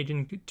stretch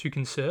needing to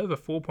conserve a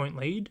 4-point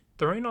lead,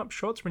 throwing up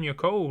shots when you're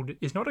cold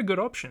is not a good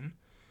option.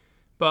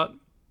 But,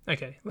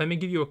 okay, let me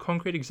give you a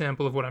concrete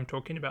example of what I'm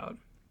talking about.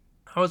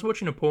 I was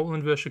watching a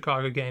Portland vs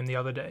Chicago game the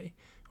other day,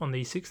 on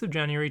the 6th of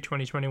January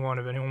 2021,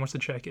 if anyone wants to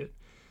check it.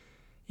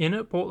 In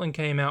it, Portland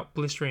came out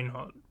blistering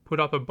hot,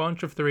 put up a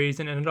bunch of threes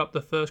and ended up the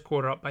first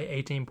quarter up by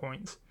 18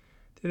 points.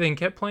 They then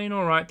kept playing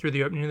alright through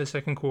the opening of the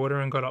second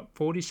quarter and got up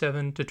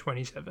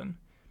 47-27.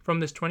 From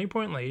this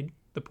 20-point lead,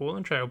 the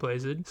Portland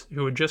Trailblazers,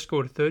 who had just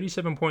scored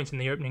 37 points in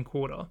the opening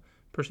quarter,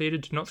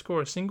 proceeded to not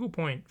score a single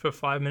point for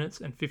 5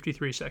 minutes and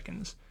 53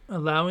 seconds,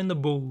 allowing the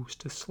Bulls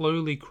to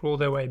slowly crawl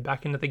their way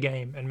back into the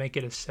game and make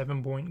it a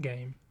 7-point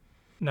game.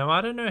 Now,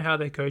 I don't know how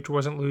their coach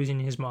wasn't losing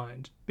his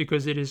mind,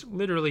 because it is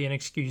literally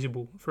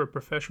inexcusable for a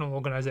professional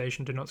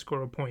organisation to not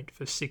score a point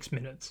for 6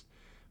 minutes.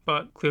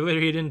 But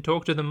clearly he didn't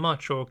talk to them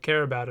much or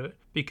care about it,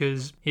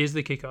 because here's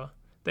the kicker.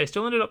 They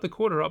still ended up the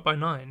quarter up by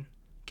 9,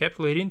 kept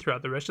leading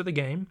throughout the rest of the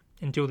game,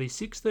 until the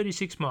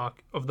 6:36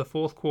 mark of the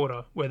fourth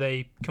quarter, where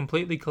they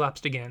completely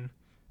collapsed again.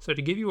 So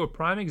to give you a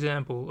prime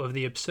example of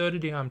the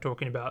absurdity I'm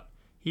talking about,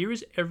 here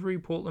is every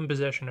Portland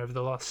possession over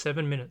the last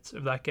 7 minutes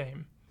of that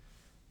game.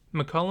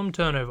 McCollum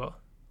turnover.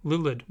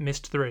 Lillard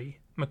missed 3.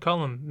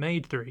 McCollum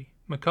made 3.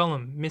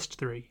 McCollum missed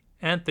 3.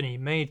 Anthony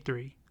made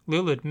 3.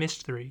 Lillard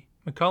missed 3.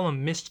 McCollum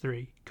missed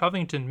 3.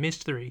 Covington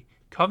missed 3.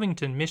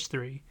 Covington missed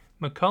 3.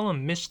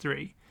 McCollum missed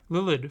 3.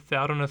 Lillard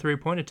fouled on a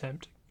 3-point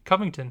attempt.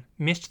 Covington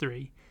missed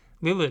 3.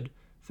 Lillard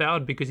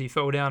fouled because he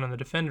fell down and the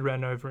defender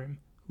ran over him.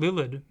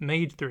 Lillard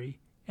made 3.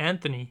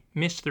 Anthony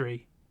missed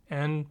 3.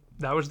 And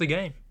that was the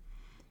game.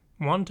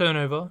 1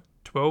 turnover,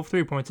 12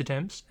 3-point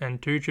attempts,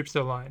 and 2 trips to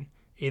the line,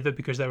 either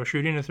because they were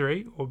shooting a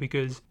 3 or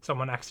because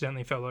someone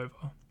accidentally fell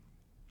over.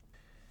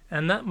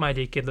 And that, my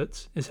dear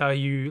kidlets, is how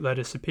you let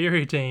a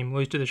superior team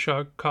lose to the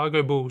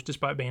Chicago Bulls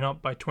despite being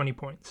up by 20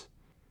 points.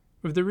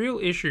 With the real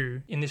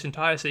issue in this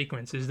entire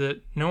sequence is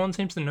that no one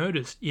seems to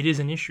notice it is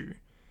an issue.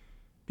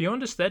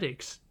 Beyond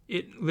aesthetics,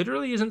 it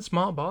literally isn't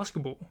smart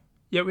basketball,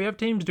 yet we have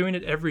teams doing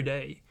it every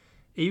day,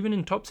 even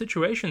in top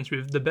situations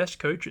with the best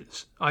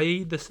coaches,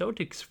 i.e. the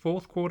Celtics'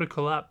 fourth quarter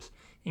collapse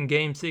in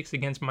Game 6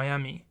 against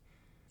Miami.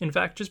 In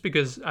fact, just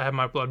because I have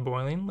my blood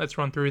boiling, let's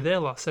run through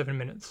their last 7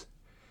 minutes,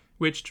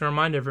 which, to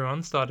remind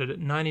everyone, started at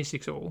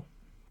 96 all.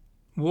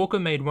 Walker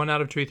made 1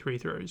 out of 2 free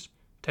throws.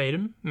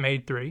 Tatum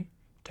made 3.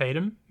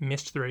 Tatum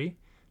missed 3.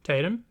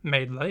 Tatum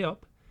made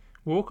layup.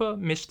 Walker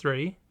missed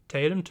 3.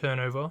 Tatum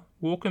turnover.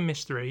 Walker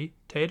missed 3.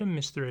 Tatum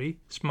missed 3.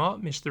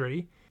 Smart missed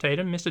 3.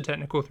 Tatum missed a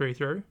technical 3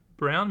 throw.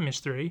 Brown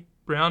missed 3.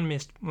 Brown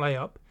missed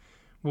layup.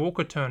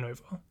 Walker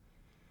turnover.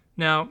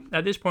 Now,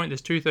 at this point,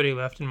 there's 2:30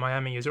 left and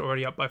Miami is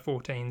already up by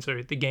 14,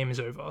 so the game is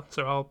over,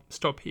 so I'll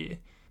stop here.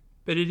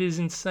 But it is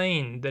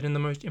insane that in the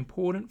most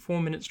important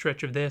 4-minute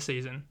stretch of their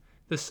season,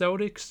 the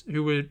Celtics,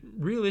 who were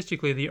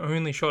realistically the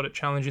only shot at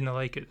challenging the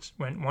Lakers,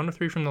 went 1 of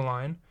 3 from the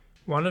line,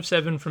 1 of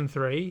 7 from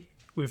 3,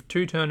 with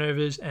 2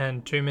 turnovers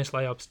and 2 missed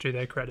layups to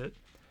their credit.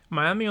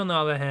 Miami, on the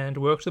other hand,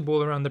 worked the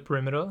ball around the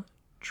perimeter,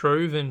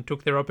 drove and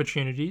took their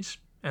opportunities,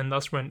 and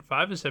thus went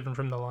 5 of 7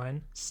 from the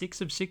line,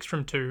 6 of 6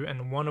 from 2,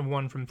 and 1 of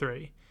 1 from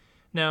 3.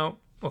 Now,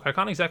 look, I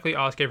can't exactly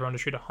ask everyone to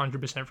shoot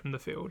 100% from the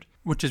field,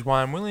 which is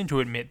why I'm willing to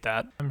admit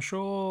that. I'm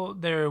sure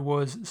there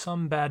was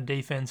some bad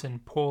defense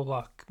and poor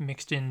luck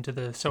mixed into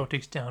the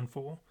Celtics'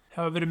 downfall.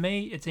 However, to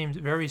me, it seems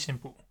very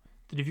simple,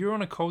 that if you're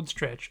on a cold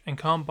stretch and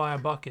can't buy a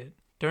bucket,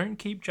 don't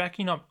keep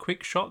jacking up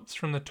quick shots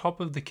from the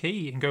top of the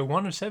key and go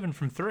 1 of 7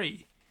 from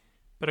 3.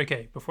 But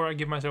okay, before I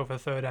give myself a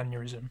third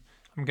aneurysm,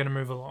 I'm going to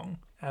move along,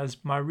 as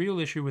my real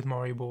issue with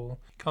Murray Ball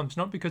comes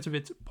not because of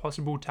its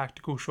possible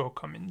tactical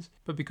shortcomings,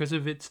 but because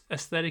of its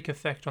aesthetic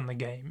effect on the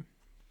game.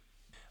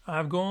 I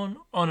have gone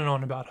on and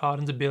on about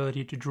Harden's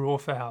ability to draw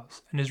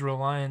fouls and his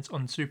reliance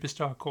on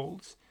superstar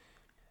calls,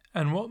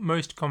 and what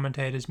most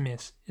commentators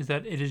miss is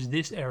that it is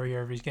this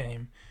area of his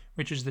game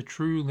which is the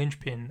true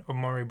linchpin of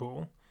Murray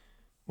Ball.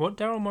 What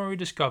Daryl Morey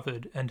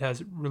discovered and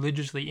has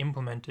religiously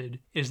implemented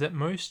is that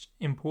most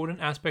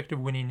important aspect of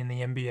winning in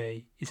the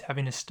NBA is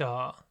having a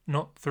star,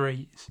 not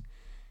threes.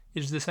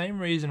 It is the same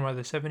reason why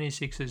the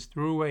 76ers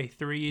threw away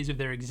 3 years of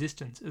their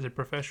existence as a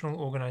professional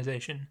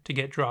organization to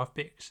get draft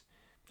picks,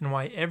 and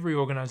why every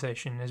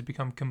organization has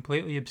become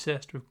completely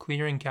obsessed with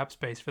clearing cap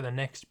space for the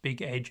next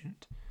big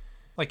agent.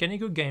 Like any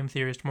good game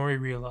theorist, Morey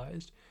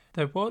realized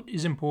that what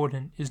is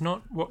important is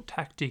not what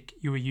tactic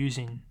you are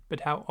using,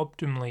 but how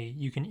optimally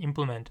you can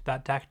implement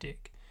that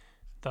tactic.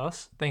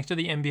 Thus, thanks to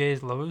the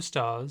NBA's love of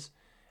stars,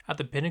 at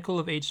the pinnacle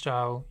of each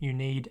style, you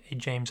need a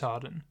James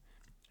Harden.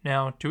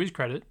 Now, to his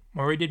credit,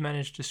 Morey did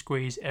manage to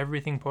squeeze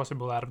everything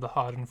possible out of the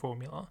Harden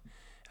formula,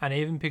 and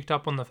even picked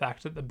up on the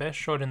fact that the best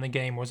shot in the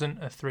game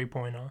wasn't a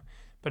 3-pointer,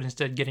 but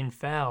instead getting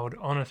fouled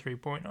on a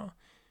 3-pointer,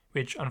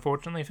 which,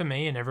 unfortunately for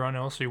me and everyone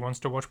else who wants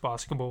to watch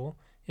basketball,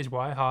 is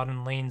why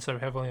Harden leans so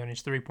heavily on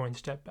his 3-point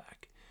step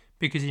back,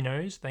 because he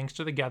knows, thanks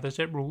to the gather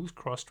step rules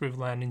crossed with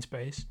landing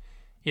space,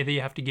 either you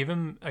have to give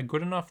him a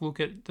good enough look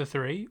at the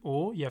 3,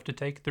 or you have to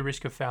take the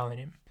risk of fouling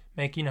him,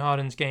 making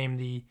Harden's game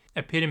the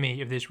epitome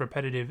of this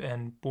repetitive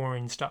and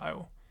boring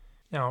style.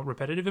 Now,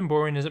 repetitive and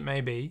boring as it may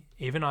be,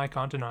 even I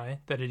can't deny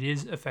that it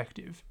is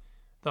effective.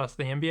 Thus,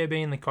 the NBA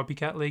being the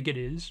copycat league it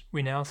is,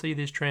 we now see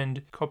this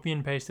trend copy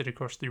and pasted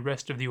across the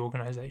rest of the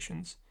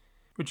organizations.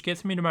 Which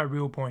gets me to my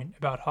real point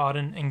about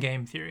Harden and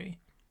game theory.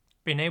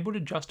 Being able to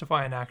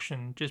justify an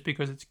action just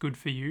because it's good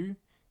for you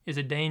is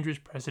a dangerous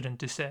precedent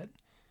to set.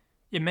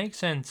 It makes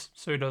sense,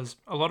 so does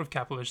a lot of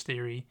capitalist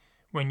theory,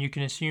 when you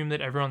can assume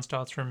that everyone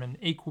starts from an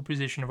equal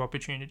position of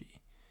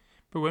opportunity.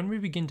 But when we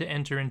begin to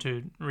enter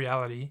into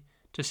reality,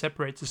 to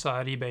separate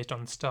society based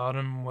on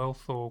stardom,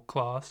 wealth, or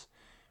class,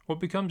 what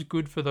becomes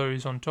good for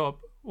those on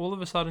top all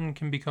of a sudden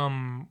can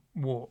become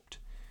warped.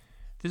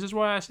 This is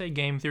why I say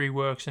game theory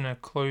works in a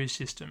closed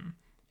system.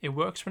 It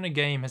works when a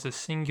game has a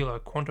singular,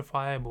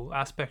 quantifiable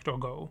aspect or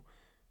goal,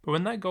 but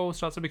when that goal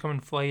starts to become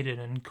inflated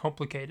and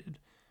complicated,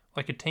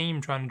 like a team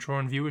trying to draw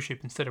in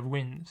viewership instead of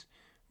wins,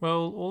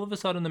 well, all of a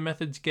sudden the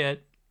methods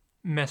get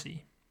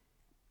messy.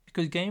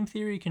 Because game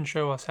theory can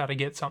show us how to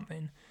get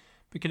something,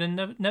 but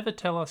can never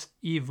tell us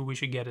if we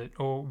should get it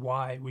or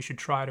why we should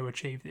try to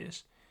achieve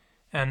this.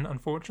 And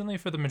unfortunately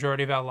for the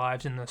majority of our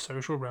lives in the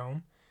social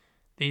realm,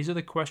 these are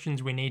the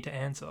questions we need to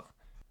answer.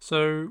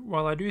 So,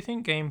 while I do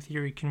think game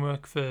theory can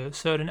work for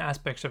certain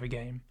aspects of a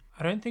game,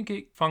 I don't think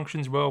it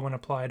functions well when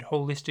applied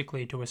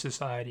holistically to a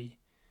society.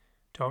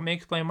 To help me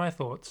explain my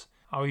thoughts,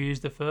 I'll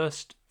use the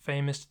first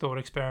famous thought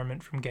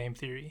experiment from game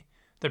theory,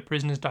 the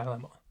prisoner's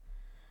dilemma.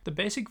 The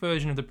basic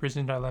version of the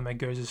prisoner's dilemma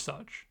goes as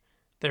such.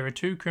 There are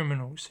two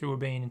criminals who are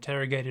being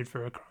interrogated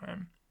for a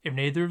crime. If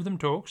neither of them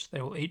talks,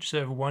 they will each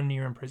serve 1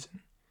 year in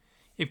prison.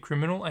 If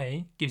criminal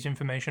A gives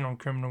information on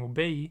criminal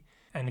B,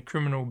 and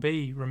criminal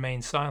B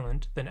remains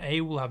silent, then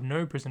A will have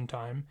no prison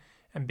time,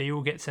 and B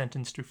will get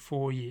sentenced to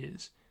 4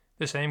 years.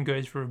 The same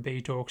goes for if B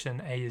talks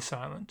and A is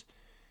silent.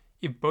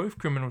 If both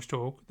criminals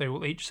talk, they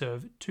will each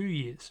serve 2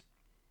 years.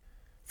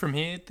 From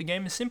here, the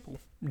game is simple.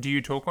 Do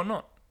you talk or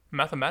not?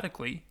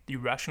 Mathematically, the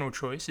rational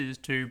choice is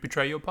to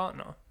betray your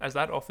partner, as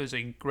that offers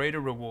a greater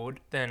reward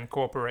than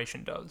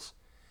cooperation does.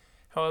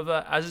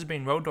 However, as has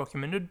been well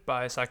documented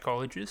by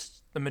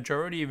psychologists, the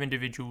majority of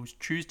individuals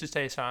choose to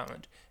stay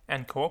silent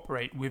and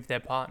cooperate with their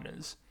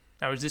partners.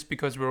 Now, is this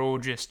because we're all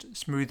just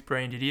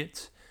smooth-brained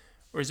idiots?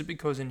 Or is it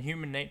because in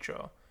human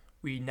nature,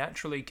 we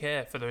naturally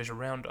care for those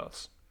around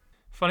us?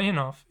 Funny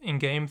enough, in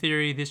game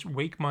theory, this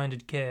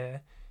weak-minded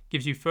care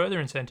gives you further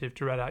incentive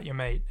to rat out your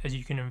mate, as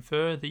you can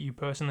infer that you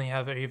personally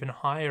have an even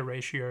higher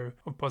ratio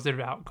of positive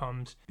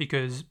outcomes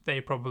because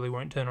they probably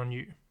won't turn on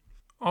you.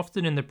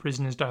 Often in the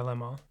prisoner's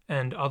dilemma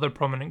and other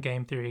prominent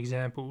game theory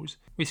examples,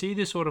 we see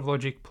this sort of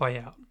logic play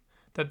out,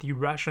 that the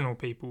rational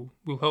people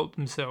will help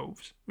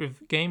themselves,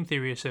 with game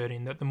theory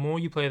asserting that the more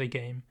you play the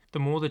game, the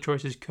more the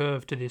choices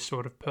curve to this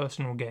sort of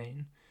personal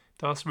gain.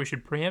 Thus, we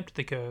should preempt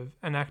the curve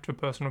and act for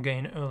personal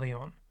gain early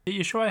on. The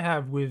issue I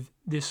have with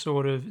this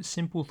sort of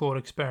simple thought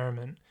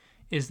experiment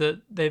is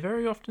that they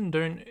very often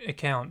don't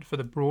account for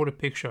the broader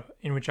picture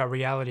in which our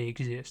reality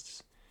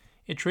exists.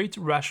 It treats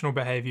rational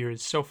behaviour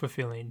as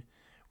self-fulfilling,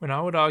 when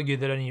I would argue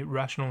that any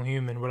rational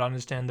human would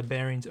understand the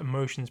bearings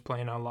emotions play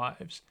in our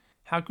lives.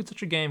 How could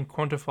such a game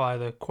quantify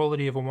the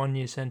quality of a 1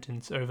 year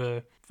sentence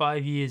over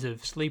 5 years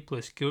of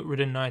sleepless,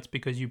 guilt-ridden nights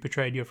because you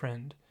betrayed your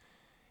friend?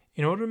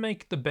 In order to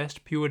make the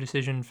best pure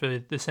decision for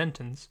the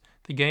sentence,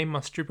 the game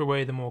must strip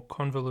away the more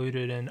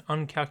convoluted and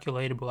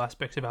uncalculatable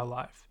aspects of our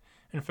life,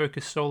 and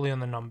focus solely on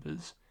the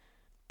numbers.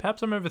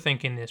 Perhaps I'm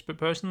overthinking this, but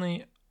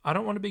personally, I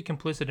don't want to be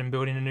complicit in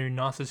building a new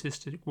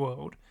narcissistic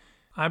world.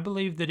 I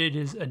believe that it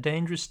is a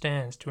dangerous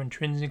stance to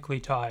intrinsically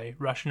tie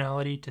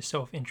rationality to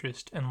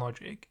self-interest and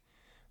logic,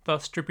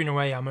 thus stripping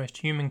away our most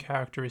human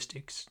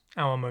characteristics,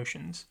 our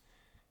emotions.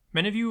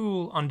 Many of you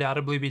will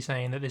undoubtedly be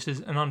saying that this is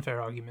an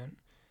unfair argument.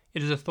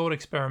 It is a thought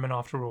experiment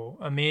after all,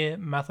 a mere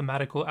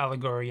mathematical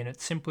allegory in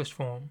its simplest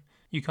form.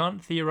 You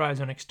can't theorize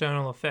on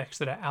external effects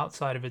that are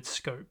outside of its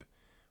scope.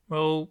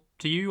 Well,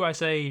 to you I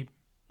say,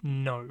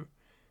 no.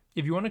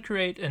 If you want to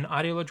create an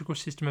ideological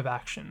system of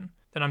action,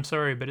 then I'm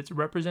sorry, but its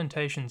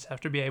representations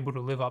have to be able to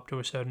live up to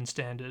a certain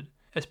standard,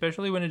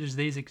 especially when it is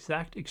these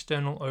exact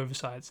external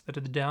oversights that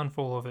are the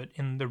downfall of it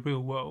in the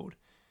real world.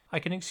 I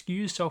can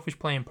excuse selfish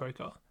play in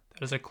poker,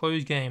 that is a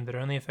closed game that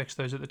only affects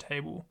those at the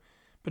table,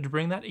 but to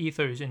bring that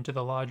ethos into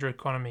the larger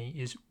economy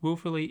is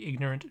willfully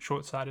ignorant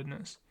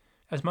short-sightedness.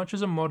 As much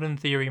as a modern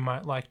theory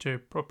might like to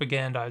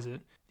propagandize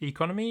it, the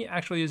economy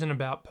actually isn't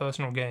about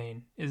personal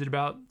gain, it's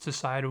about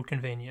societal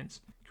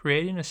convenience,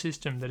 creating a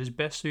system that is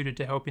best suited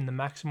to helping the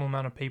maximal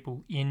amount of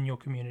people in your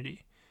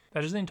community.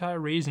 That is the entire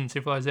reason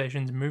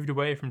civilizations moved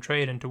away from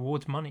trade and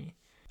towards money.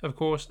 Of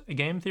course, a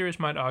game theorist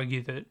might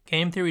argue that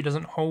game theory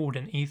doesn't hold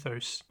an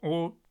ethos,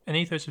 or an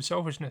ethos of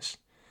selfishness.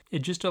 It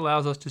just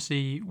allows us to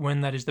see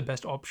when that is the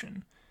best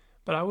option.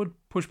 But I would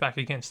push back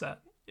against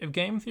that. If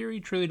game theory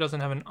truly doesn't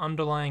have an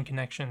underlying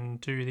connection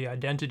to the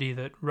identity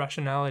that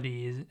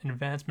rationality is an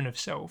advancement of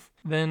self,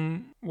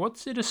 then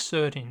what's it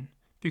asserting?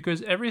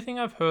 Because everything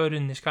I've heard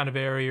in this kind of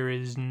area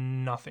is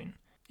nothing.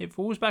 It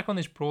falls back on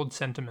this broad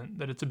sentiment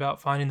that it's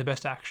about finding the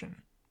best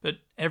action. But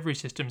every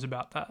system's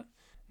about that.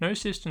 No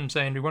system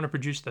saying we want to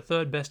produce the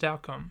third best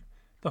outcome.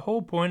 The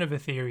whole point of a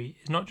theory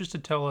is not just to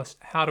tell us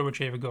how to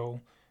achieve a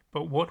goal,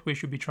 but what we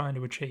should be trying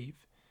to achieve.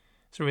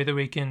 So either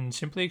we can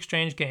simply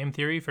exchange game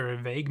theory for a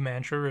vague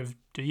mantra of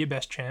do your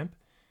best, champ,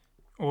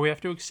 or we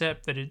have to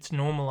accept that it's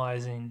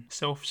normalizing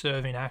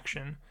self-serving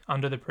action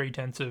under the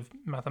pretense of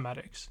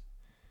mathematics.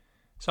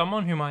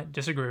 Someone who might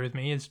disagree with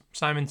me is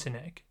Simon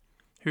Sinek,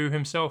 who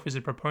himself is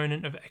a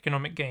proponent of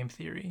economic game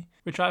theory,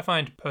 which I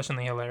find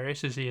personally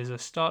hilarious as he is a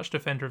starch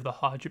defender of the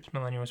hardships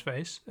millennials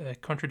face, a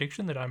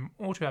contradiction that I'm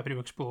all too happy to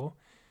explore.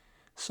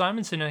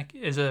 Simon Sinek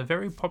is a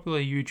very popular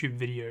YouTube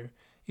video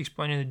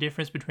explaining the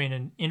difference between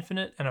an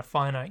infinite and a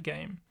finite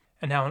game,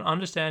 and how an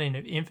understanding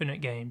of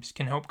infinite games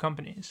can help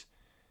companies.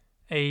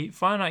 A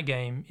finite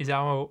game is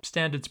our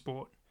standard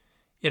sport.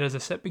 It has a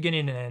set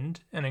beginning and end,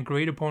 an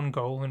agreed upon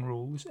goal and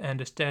rules,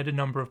 and a standard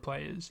number of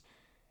players.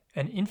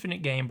 An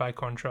infinite game, by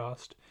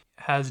contrast,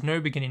 has no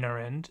beginning or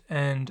end,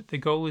 and the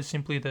goal is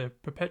simply the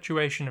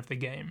perpetuation of the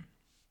game.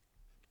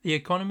 The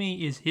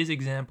economy is his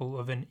example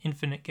of an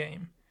infinite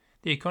game.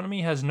 The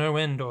economy has no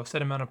end or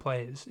set amount of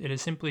players. It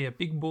is simply a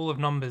big ball of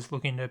numbers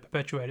looking to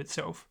perpetuate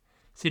itself.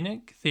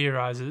 Sinek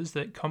theorizes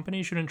that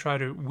companies shouldn't try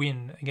to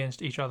win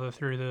against each other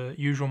through the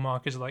usual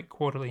markers like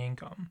quarterly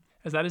income,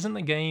 as that isn't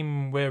the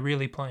game we're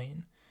really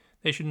playing.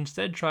 They should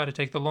instead try to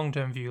take the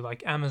long-term view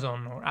like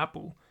Amazon or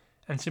Apple,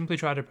 and simply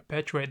try to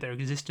perpetuate their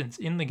existence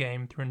in the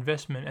game through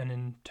investment and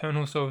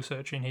internal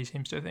soul-searching, he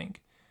seems to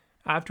think.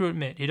 I have to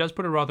admit, he does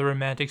put a rather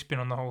romantic spin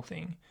on the whole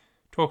thing,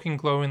 talking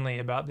glowingly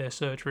about their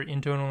search for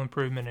internal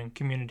improvement and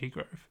community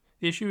growth.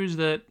 The issue is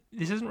that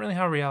this isn't really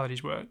how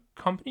realities work.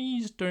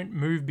 Companies don't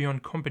move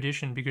beyond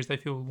competition because they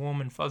feel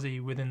warm and fuzzy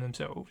within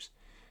themselves.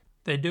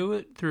 They do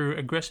it through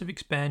aggressive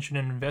expansion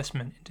and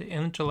investment into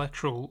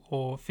intellectual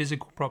or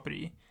physical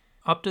property,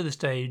 up to the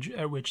stage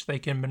at which they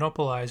can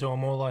monopolize or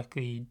more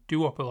likely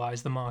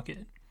duopolize the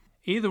market.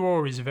 Either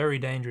or is very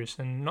dangerous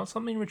and not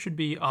something which should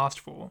be asked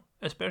for,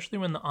 especially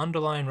when the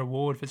underlying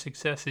reward for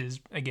success is,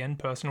 again,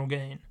 personal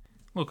gain.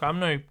 Look, I'm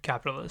no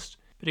capitalist,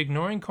 but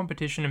ignoring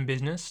competition in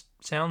business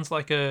sounds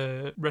like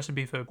a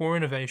recipe for poor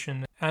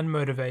innovation and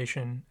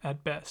motivation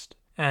at best,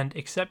 and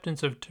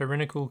acceptance of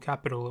tyrannical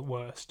capital at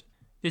worst.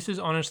 This is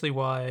honestly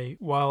why,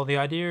 while the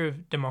idea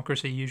of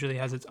democracy usually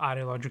has its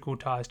ideological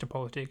ties to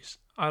politics,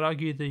 I'd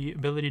argue the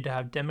ability to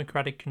have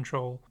democratic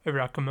control over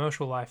our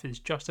commercial life is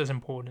just as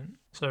important.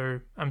 So,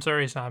 I'm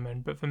sorry,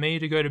 Simon, but for me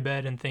to go to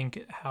bed and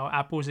think how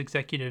Apple's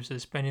executives are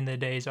spending their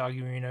days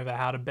arguing over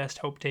how to best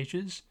help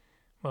teachers,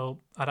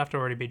 well, I'd have to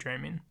already be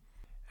dreaming.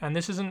 And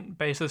this isn't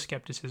baseless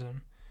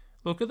skepticism.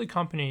 Look at the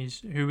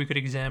companies who we could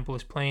example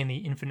as playing the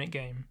infinite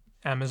game.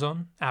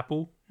 Amazon,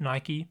 Apple,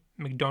 Nike,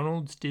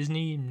 McDonald's,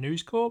 Disney,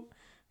 News Corp,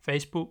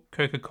 Facebook,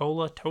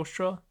 Coca-Cola,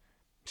 Telstra.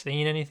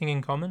 Seeing anything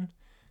in common?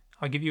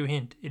 I'll give you a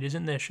hint. It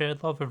isn't their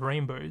shared love of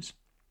rainbows.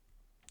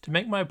 To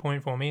make my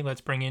point for me,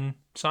 let's bring in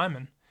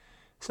Simon.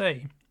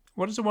 Say,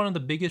 what is one of the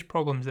biggest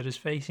problems that is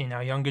facing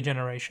our younger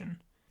generation?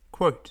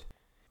 Quote,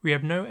 "We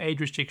have no age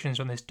restrictions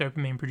on this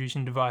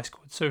dopamine-producing device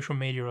called social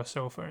media or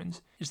cell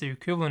phones. It's the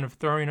equivalent of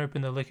throwing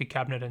open the liquor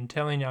cabinet and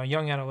telling our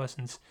young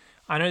adolescents,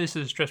 I know this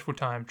is a stressful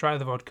time, try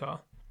the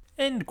vodka."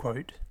 End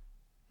quote.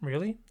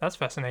 Really? That's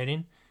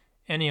fascinating.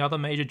 Any other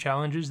major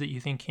challenges that you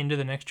think hinder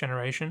the next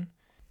generation?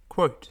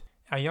 Quote,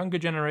 "Our younger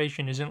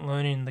generation isn't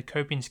learning the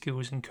coping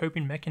skills and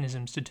coping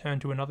mechanisms to turn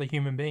to another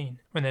human being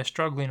when they're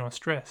struggling or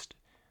stressed.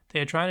 They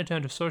are trying to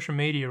turn to social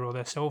media or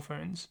their cell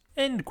phones."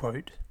 End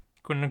quote.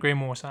 Couldn't agree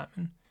more,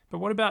 Simon. But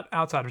what about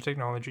outside of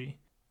technology?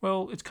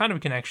 Well, it's kind of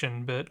a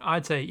connection, but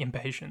I'd say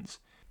impatience.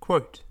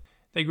 Quote,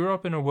 "They grew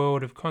up in a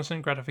world of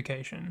constant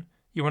gratification.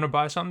 You want to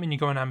buy something, you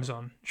go on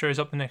Amazon. It shows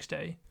up the next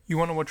day. You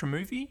want to watch a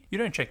movie? You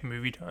don't check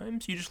movie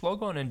times. You just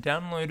log on and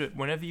download it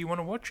whenever you want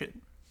to watch it.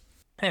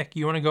 Heck,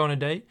 you want to go on a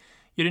date?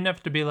 You didn't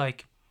have to be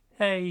like,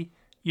 hey,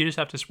 you just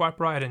have to swipe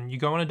right and you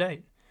go on a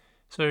date."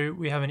 So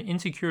we have an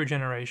insecure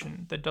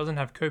generation that doesn't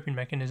have coping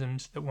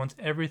mechanisms, that wants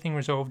everything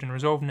resolved and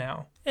resolved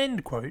now.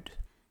 End quote.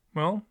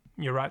 Well,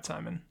 you're right,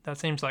 Simon. That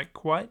seems like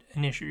quite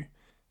an issue.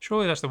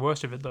 Surely that's the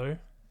worst of it, though.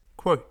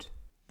 Quote,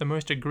 "The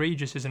most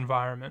egregious is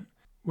environment.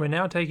 We're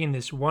now taking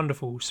this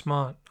wonderful,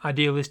 smart,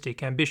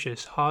 idealistic,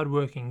 ambitious,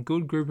 hard-working,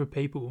 good group of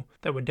people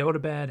that were dealt a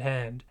bad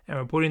hand, and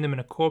we're putting them in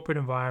a corporate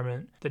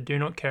environment that do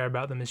not care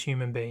about them as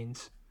human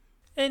beings."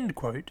 End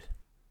quote.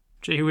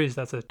 Gee whiz,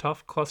 that's a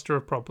tough cluster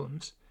of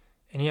problems.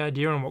 Any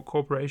idea on what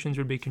corporations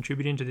would be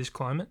contributing to this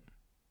climate?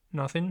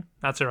 Nothing?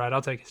 That's alright,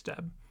 I'll take a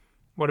stab.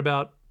 What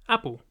about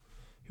Apple,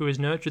 who has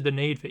nurtured the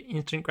need for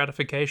instant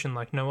gratification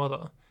like no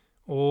other?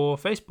 Or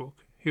Facebook,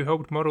 who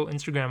helped model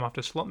Instagram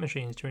after slot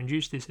machines to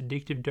induce this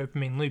addictive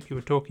dopamine loop you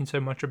were talking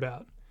so much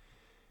about?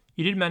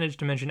 You did manage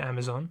to mention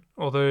Amazon,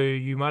 although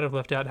you might have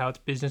left out how its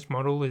business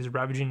model is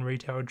ravaging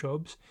retail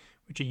jobs,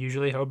 which are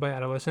usually held by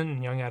adolescent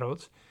and young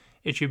adults,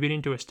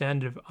 attributing to a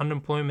standard of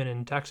unemployment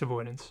and tax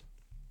avoidance.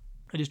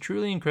 It is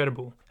truly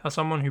incredible how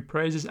someone who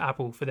praises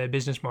Apple for their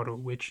business model,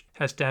 which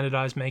has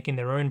standardized making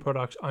their own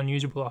products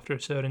unusable after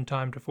a certain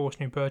time to force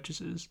new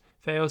purchases,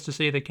 fails to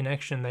see the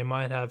connection they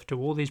might have to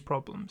all these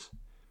problems.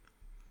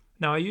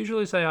 Now, I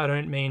usually say I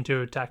don't mean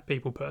to attack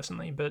people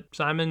personally, but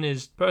Simon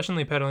is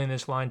personally peddling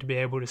this line to be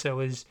able to sell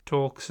his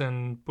talks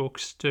and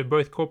books to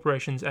both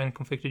corporations and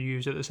conflicted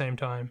youths at the same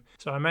time,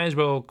 so I may as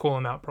well call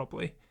him out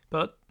properly.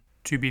 But,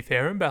 to be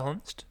fair and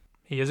balanced,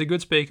 he is a good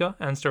speaker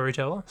and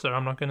storyteller, so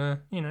I'm not gonna,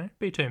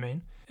 be too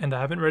mean. And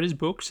I haven't read his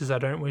books as I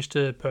don't wish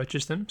to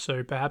purchase them,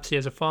 so perhaps he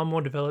has a far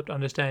more developed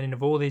understanding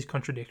of all these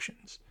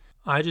contradictions.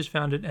 I just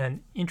found it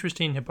an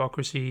interesting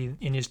hypocrisy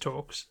in his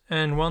talks,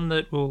 and one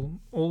that will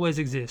always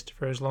exist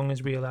for as long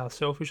as we allow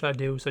selfish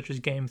ideals such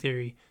as game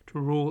theory to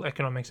rule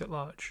economics at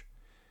large.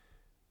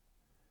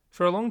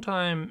 For a long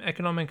time,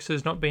 economics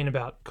has not been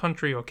about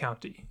country or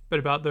county, but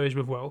about those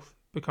with wealth,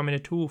 becoming a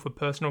tool for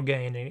personal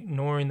gain and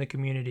ignoring the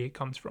community it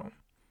comes from.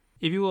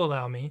 If you will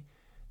allow me,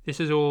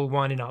 this is all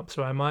winding up,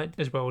 so I might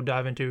as well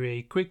dive into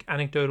a quick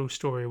anecdotal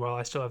story while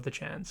I still have the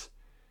chance.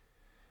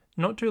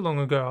 Not too long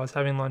ago, I was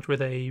having lunch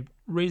with a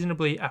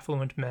reasonably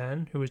affluent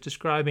man who was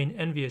describing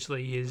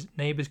enviously his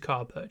neighbour's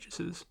car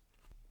purchases.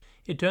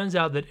 It turns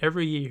out that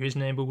every year his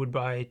neighbour would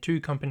buy 2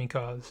 company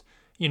cars,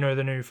 the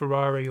new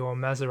Ferrari or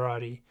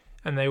Maserati,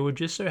 and they would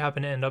just so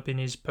happen to end up in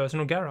his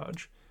personal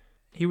garage.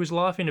 He was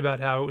laughing about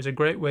how it was a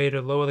great way to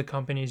lower the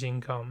company's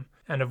income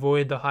and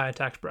avoid the higher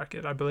tax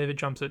bracket. I believe it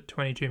jumps at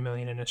 $22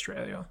 million in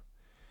Australia.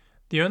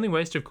 The only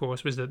waste, of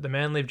course, was that the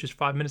man lived just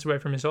 5 minutes away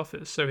from his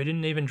office, so he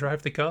didn't even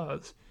drive the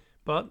cars.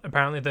 But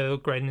apparently they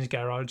look great in his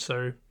garage,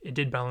 so it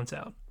did balance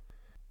out.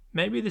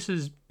 Maybe this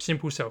is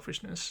simple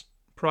selfishness,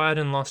 pride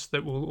and lust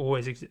that will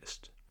always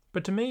exist.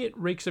 But to me it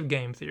reeks of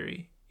game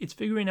theory. It's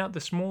figuring out the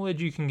small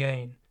edge you can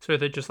gain, so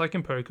that just like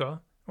in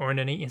poker, or in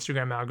any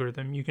Instagram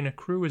algorithm, you can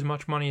accrue as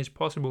much money as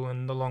possible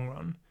in the long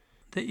run.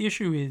 The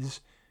issue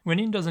is,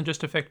 winning doesn't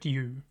just affect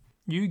you.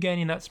 You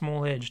gaining that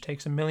small edge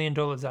takes $1 million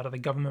out of the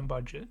government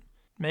budget.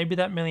 Maybe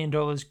that $1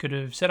 million could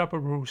have set up a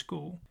rural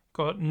school,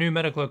 got new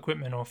medical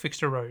equipment, or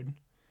fixed a road.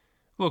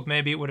 Look,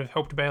 maybe it would have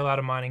helped bail out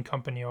a mining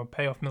company or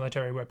pay off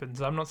military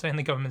weapons. I'm not saying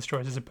the government's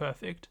choices are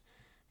perfect,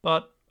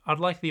 but I'd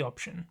like the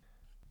option.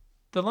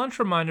 The lunch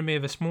reminded me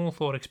of a small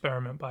thought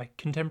experiment by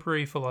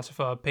contemporary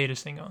philosopher Peter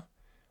Singer.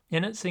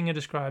 In it, Singer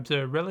describes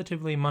a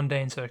relatively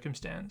mundane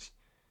circumstance.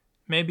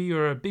 Maybe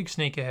you're a big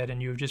sneakerhead and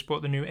you've just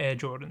bought the new Air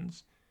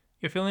Jordans.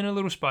 You're feeling a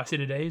little spicy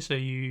today, so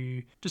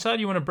you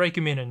decide you want to break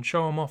them in and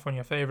show them off on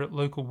your favourite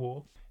local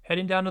walk.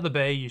 Heading down to the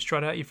bay, you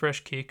strut out your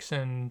fresh kicks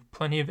and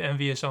plenty of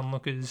envious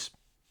onlookers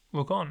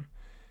look on.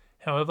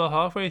 However,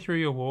 halfway through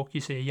your walk,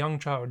 you see a young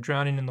child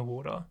drowning in the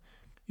water.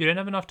 You don't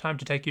have enough time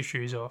to take your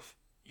shoes off.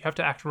 You have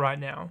to act right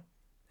now.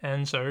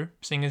 And so,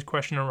 Singer's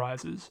question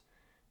arises.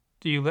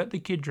 Do you let the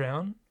kid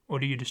drown, or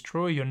do you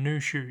destroy your new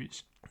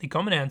shoes? The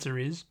common answer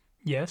is,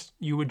 yes,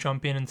 you would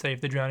jump in and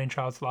save the drowning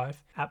child's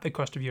life at the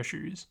cost of your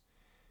shoes.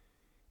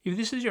 If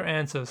this is your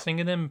answer,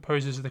 Singer then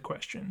poses the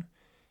question.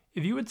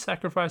 If you would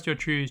sacrifice your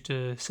shoes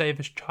to save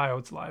a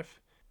child's life,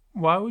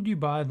 why would you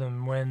buy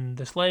them when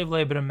the slave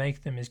labour to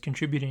make them is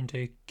contributing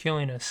to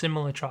killing a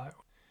similar child?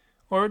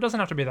 Or it doesn't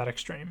have to be that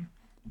extreme.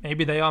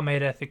 Maybe they are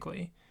made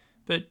ethically.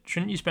 But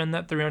shouldn't you spend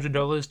that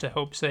 $300 to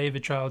help save a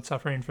child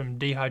suffering from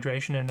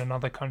dehydration in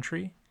another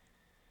country?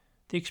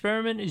 The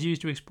experiment is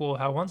used to explore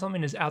how once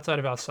something is outside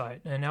of our sight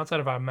and outside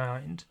of our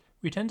mind,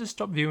 we tend to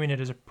stop viewing it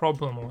as a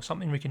problem or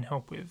something we can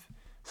help with.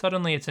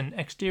 Suddenly it's an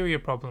exterior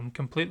problem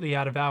completely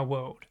out of our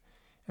world.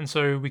 And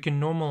so we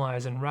can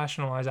normalise and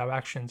rationalise our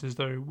actions as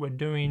though we're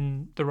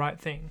doing the right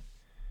thing.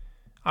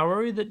 I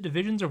worry that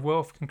divisions of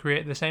wealth can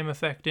create the same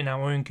effect in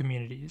our own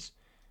communities.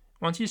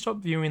 Once you stop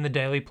viewing the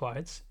daily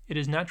plights, it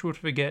is natural to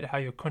forget how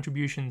your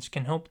contributions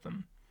can help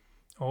them.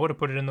 Or, to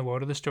put it in the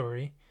world of the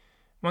story,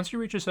 once you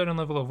reach a certain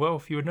level of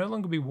wealth, you would no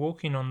longer be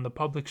walking on the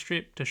public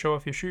strip to show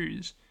off your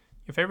shoes.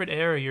 Your favourite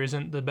area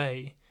isn't the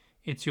bay,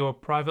 it's your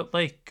private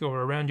lake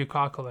or around your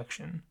car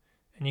collection.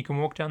 And you can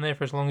walk down there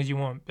for as long as you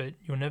want, but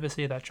you'll never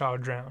see that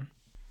child drown.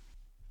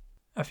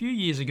 A few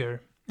years ago,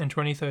 in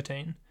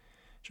 2013,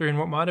 during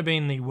what might have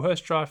been the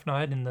worst draft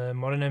night in the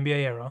modern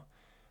NBA era,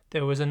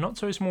 there was a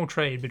not-so-small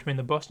trade between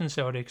the Boston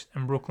Celtics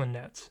and Brooklyn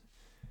Nets.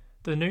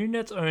 The new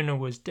Nets owner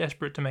was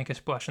desperate to make a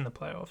splash in the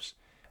playoffs,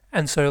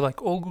 and so,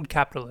 like all good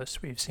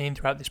capitalists we've seen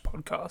throughout this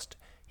podcast,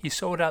 he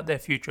sold out their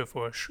future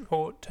for a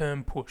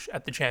short-term push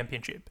at the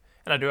championship.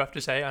 And I do have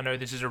to say, I know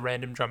this is a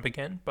random jump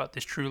again, but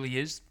this truly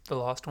is the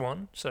last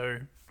one, so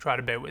try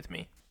to bear with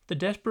me. The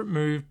desperate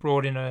move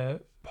brought in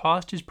a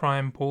past his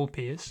prime Paul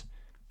Pierce,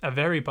 a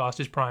very past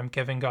his prime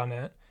Kevin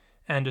Garnett,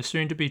 and a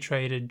soon-to-be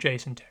traded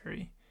Jason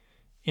Terry.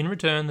 In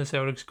return, the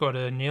Celtics got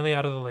a nearly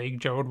out of the league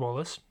Gerald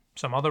Wallace,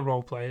 some other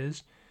role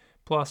players,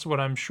 plus what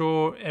I'm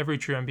sure every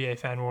true NBA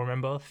fan will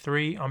remember,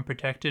 3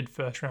 unprotected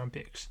first-round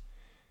picks.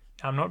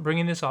 Now, I'm not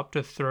bringing this up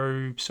to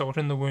throw salt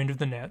in the wound of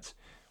the Nets.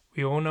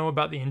 We all know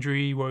about the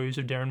injury woes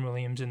of Deron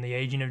Williams and the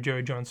aging of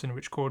Joe Johnson,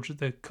 which caused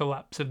the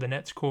collapse of the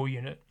Nets' core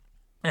unit,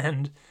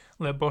 and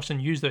let Boston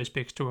use those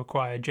picks to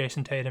acquire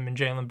Jason Tatum and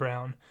Jaylen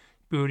Brown,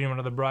 building one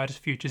of the brightest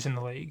futures in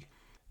the league.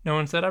 Now,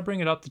 instead I bring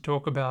it up to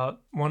talk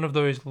about one of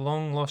those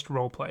long-lost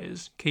role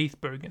players,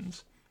 Keith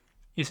Bogans.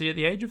 You see, at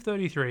the age of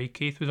 33,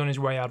 Keith was on his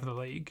way out of the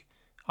league.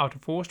 After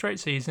 4 straight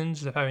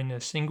seasons of having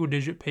a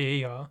single-digit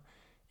PER,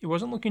 It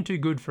wasn't looking too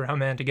good for our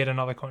man to get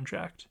another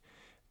contract.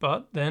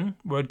 But then,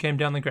 word came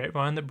down the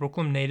grapevine that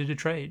Brooklyn needed a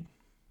trade.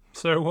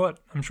 So what,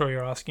 I'm sure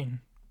you're asking?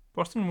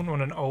 Boston wouldn't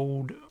want an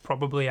old,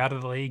 probably out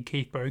of the league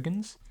Keith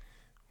Bogans?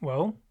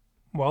 Well,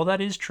 while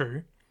that is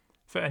true,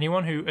 for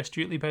anyone who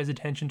astutely pays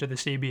attention to the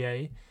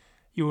CBA,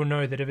 you will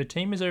know that if a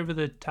team is over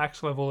the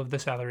tax level of the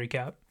salary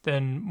cap,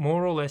 then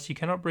more or less you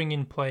cannot bring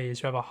in players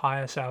who have a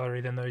higher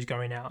salary than those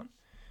going out.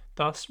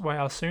 Thus, why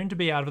our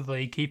soon-to-be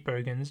out-of-the-league Keith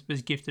Bogans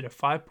was gifted a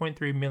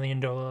 $5.3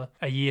 million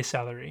a year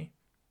salary.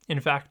 In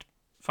fact,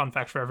 fun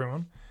fact for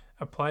everyone,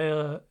 a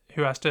player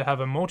who has to have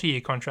a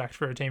multi-year contract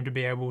for a team to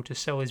be able to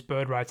sell his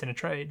bird rights in a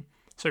trade.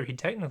 So he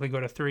technically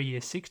got a 3-year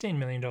 $16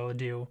 million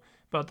deal,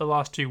 but the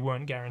last two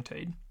weren't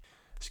guaranteed.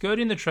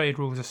 Skirting the trade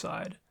rules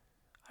aside,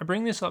 I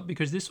bring this up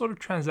because this sort of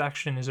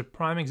transaction is a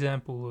prime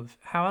example of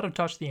how out of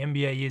touch the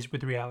NBA is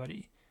with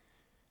reality.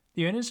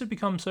 The owners have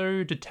become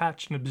so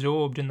detached and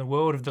absorbed in the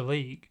world of the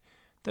league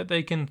that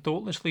they can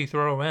thoughtlessly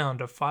throw around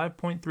a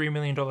 $5.3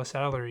 million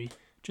salary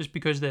just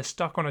because they're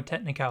stuck on a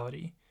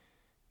technicality.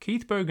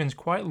 Keith Bogans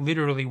quite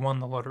literally won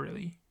the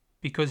lottery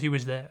because he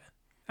was there.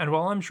 And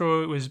while I'm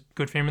sure it was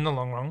good for him in the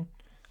long run,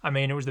 I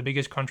mean it was the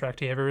biggest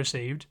contract he ever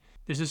received,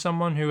 this is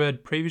someone who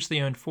had previously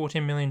earned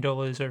 $14 million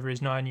over his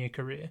 9-year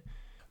career.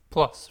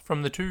 Plus,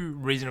 from the 2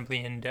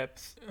 reasonably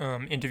in-depth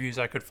interviews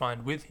I could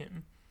find with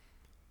him,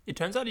 it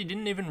turns out he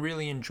didn't even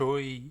really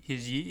enjoy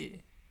his year.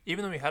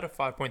 Even though he had a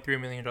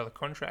 $5.3 million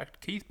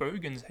contract, Keith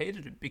Bogans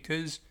hated it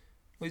because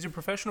he's a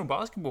professional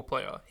basketball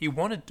player. He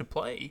wanted to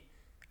play,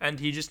 and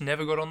he just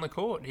never got on the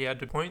court. He had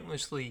to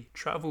pointlessly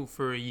travel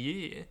for a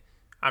year.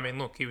 I mean,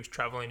 look, he was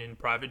traveling in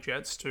private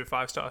jets to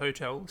 5-star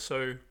hotels,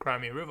 so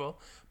Crimea River,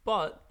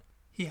 but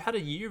he had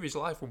a year of his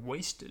life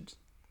wasted,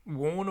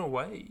 worn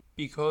away,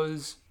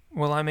 because,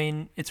 well, I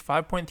mean, it's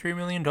 $5.3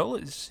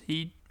 million.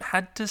 He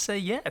had to say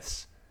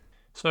yes.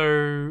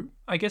 So,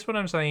 I guess what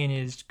I'm saying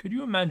is, could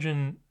you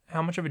imagine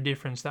how much of a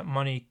difference that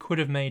money could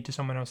have made to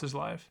someone else's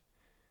life?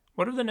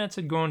 What if the Nets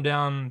had gone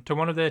down to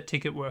one of their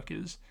ticket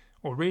workers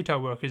or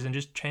retail workers and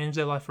just changed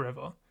their life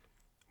forever?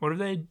 What if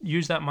they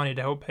used that money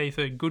to help pay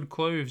for good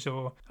clothes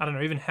or, I don't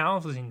know, even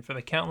housing for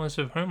the countless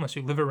of homeless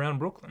who live around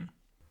Brooklyn?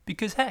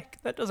 Because heck,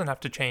 that doesn't have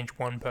to change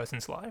one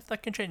person's life.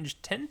 That can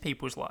change 10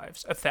 people's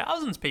lives,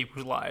 1,000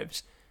 people's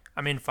lives.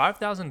 I mean,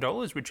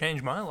 $5,000 would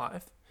change my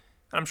life.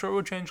 And I'm sure it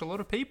would change a lot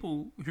of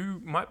people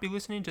who might be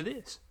listening to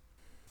this.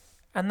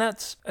 And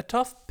that's a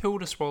tough pill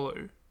to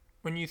swallow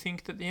when you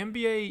think that the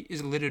NBA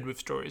is littered with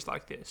stories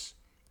like this,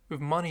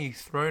 with money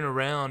thrown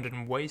around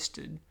and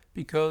wasted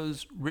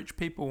because rich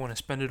people want to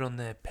spend it on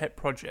their pet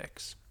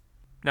projects.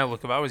 Now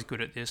look, if I was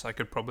good at this, I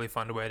could probably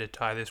find a way to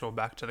tie this all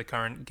back to the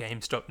current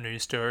GameStop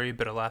news story,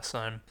 but alas,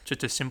 I'm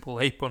just a simple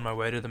ape on my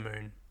way to the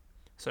moon.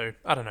 So,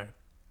 I don't know.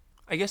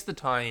 I guess the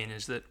tie-in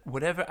is that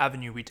whatever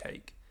avenue we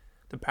take,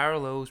 the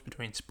parallels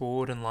between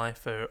sport and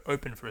life are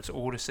open for us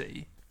all to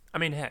see. I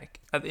mean, heck,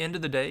 at the end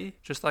of the day,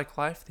 just like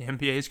life, the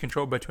NBA is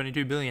controlled by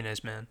 22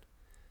 billionaires, man.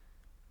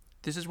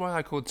 This is why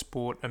I called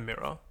sport a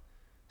mirror.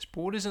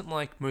 Sport isn't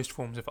like most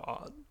forms of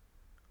art.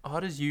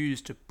 Art is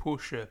used to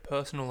push a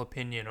personal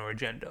opinion or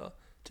agenda,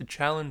 to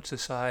challenge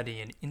society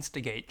and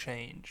instigate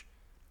change.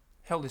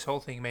 Hell, this whole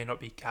thing may not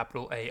be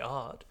capital A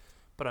art,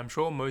 but I'm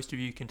sure most of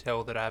you can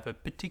tell that I have a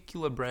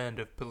particular brand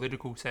of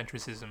political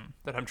centricism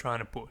that I'm trying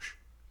to push.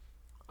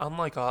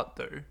 Unlike art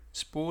though,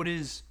 sport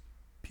is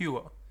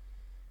pure.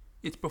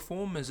 Its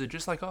performers are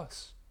just like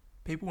us,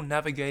 people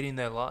navigating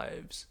their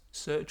lives,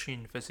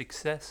 searching for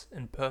success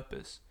and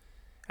purpose,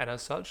 and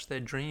as such their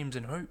dreams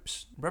and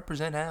hopes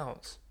represent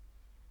ours.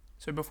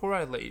 So before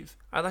I leave,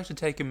 I'd like to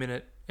take a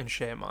minute and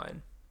share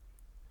mine.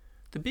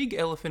 The big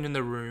elephant in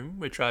the room,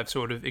 which I've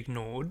sort of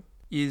ignored,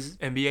 is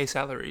NBA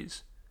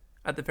salaries.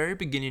 At the very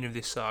beginning of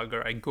this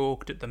saga, I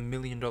gawked at the $1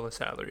 million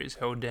salaries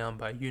held down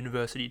by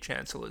university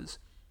chancellors,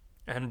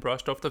 and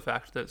brushed off the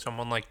fact that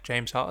someone like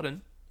James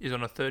Harden is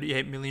on a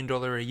 $38 million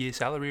a year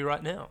salary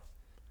right now.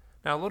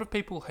 Now, a lot of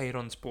people hate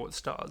on sports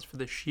stars for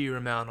the sheer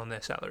amount on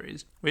their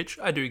salaries, which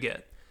I do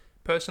get.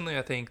 Personally,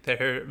 I think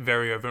they're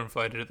very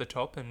overinflated at the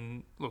top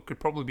and, look, could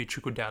probably be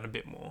trickled down a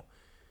bit more.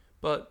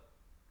 But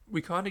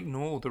we can't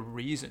ignore the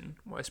reason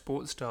why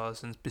sports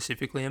stars, and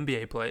specifically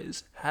NBA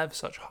players, have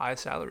such high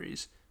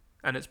salaries,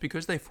 and it's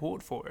because they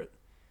fought for it.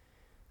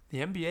 The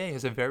NBA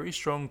has a very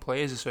strong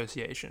players'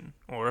 association,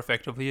 or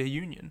effectively a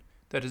union,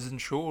 that has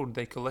ensured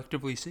they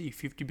collectively see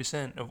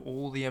 50% of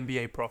all the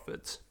NBA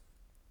profits.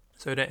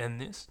 So to end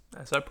this,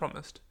 as I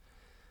promised,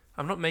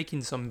 I'm not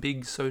making some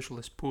big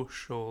socialist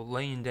push or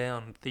laying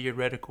down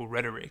theoretical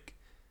rhetoric.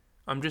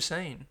 I'm just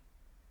saying,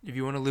 if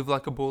you want to live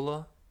like a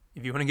baller,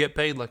 if you want to get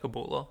paid like a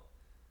baller,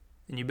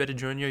 then you better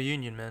join your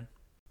union, man.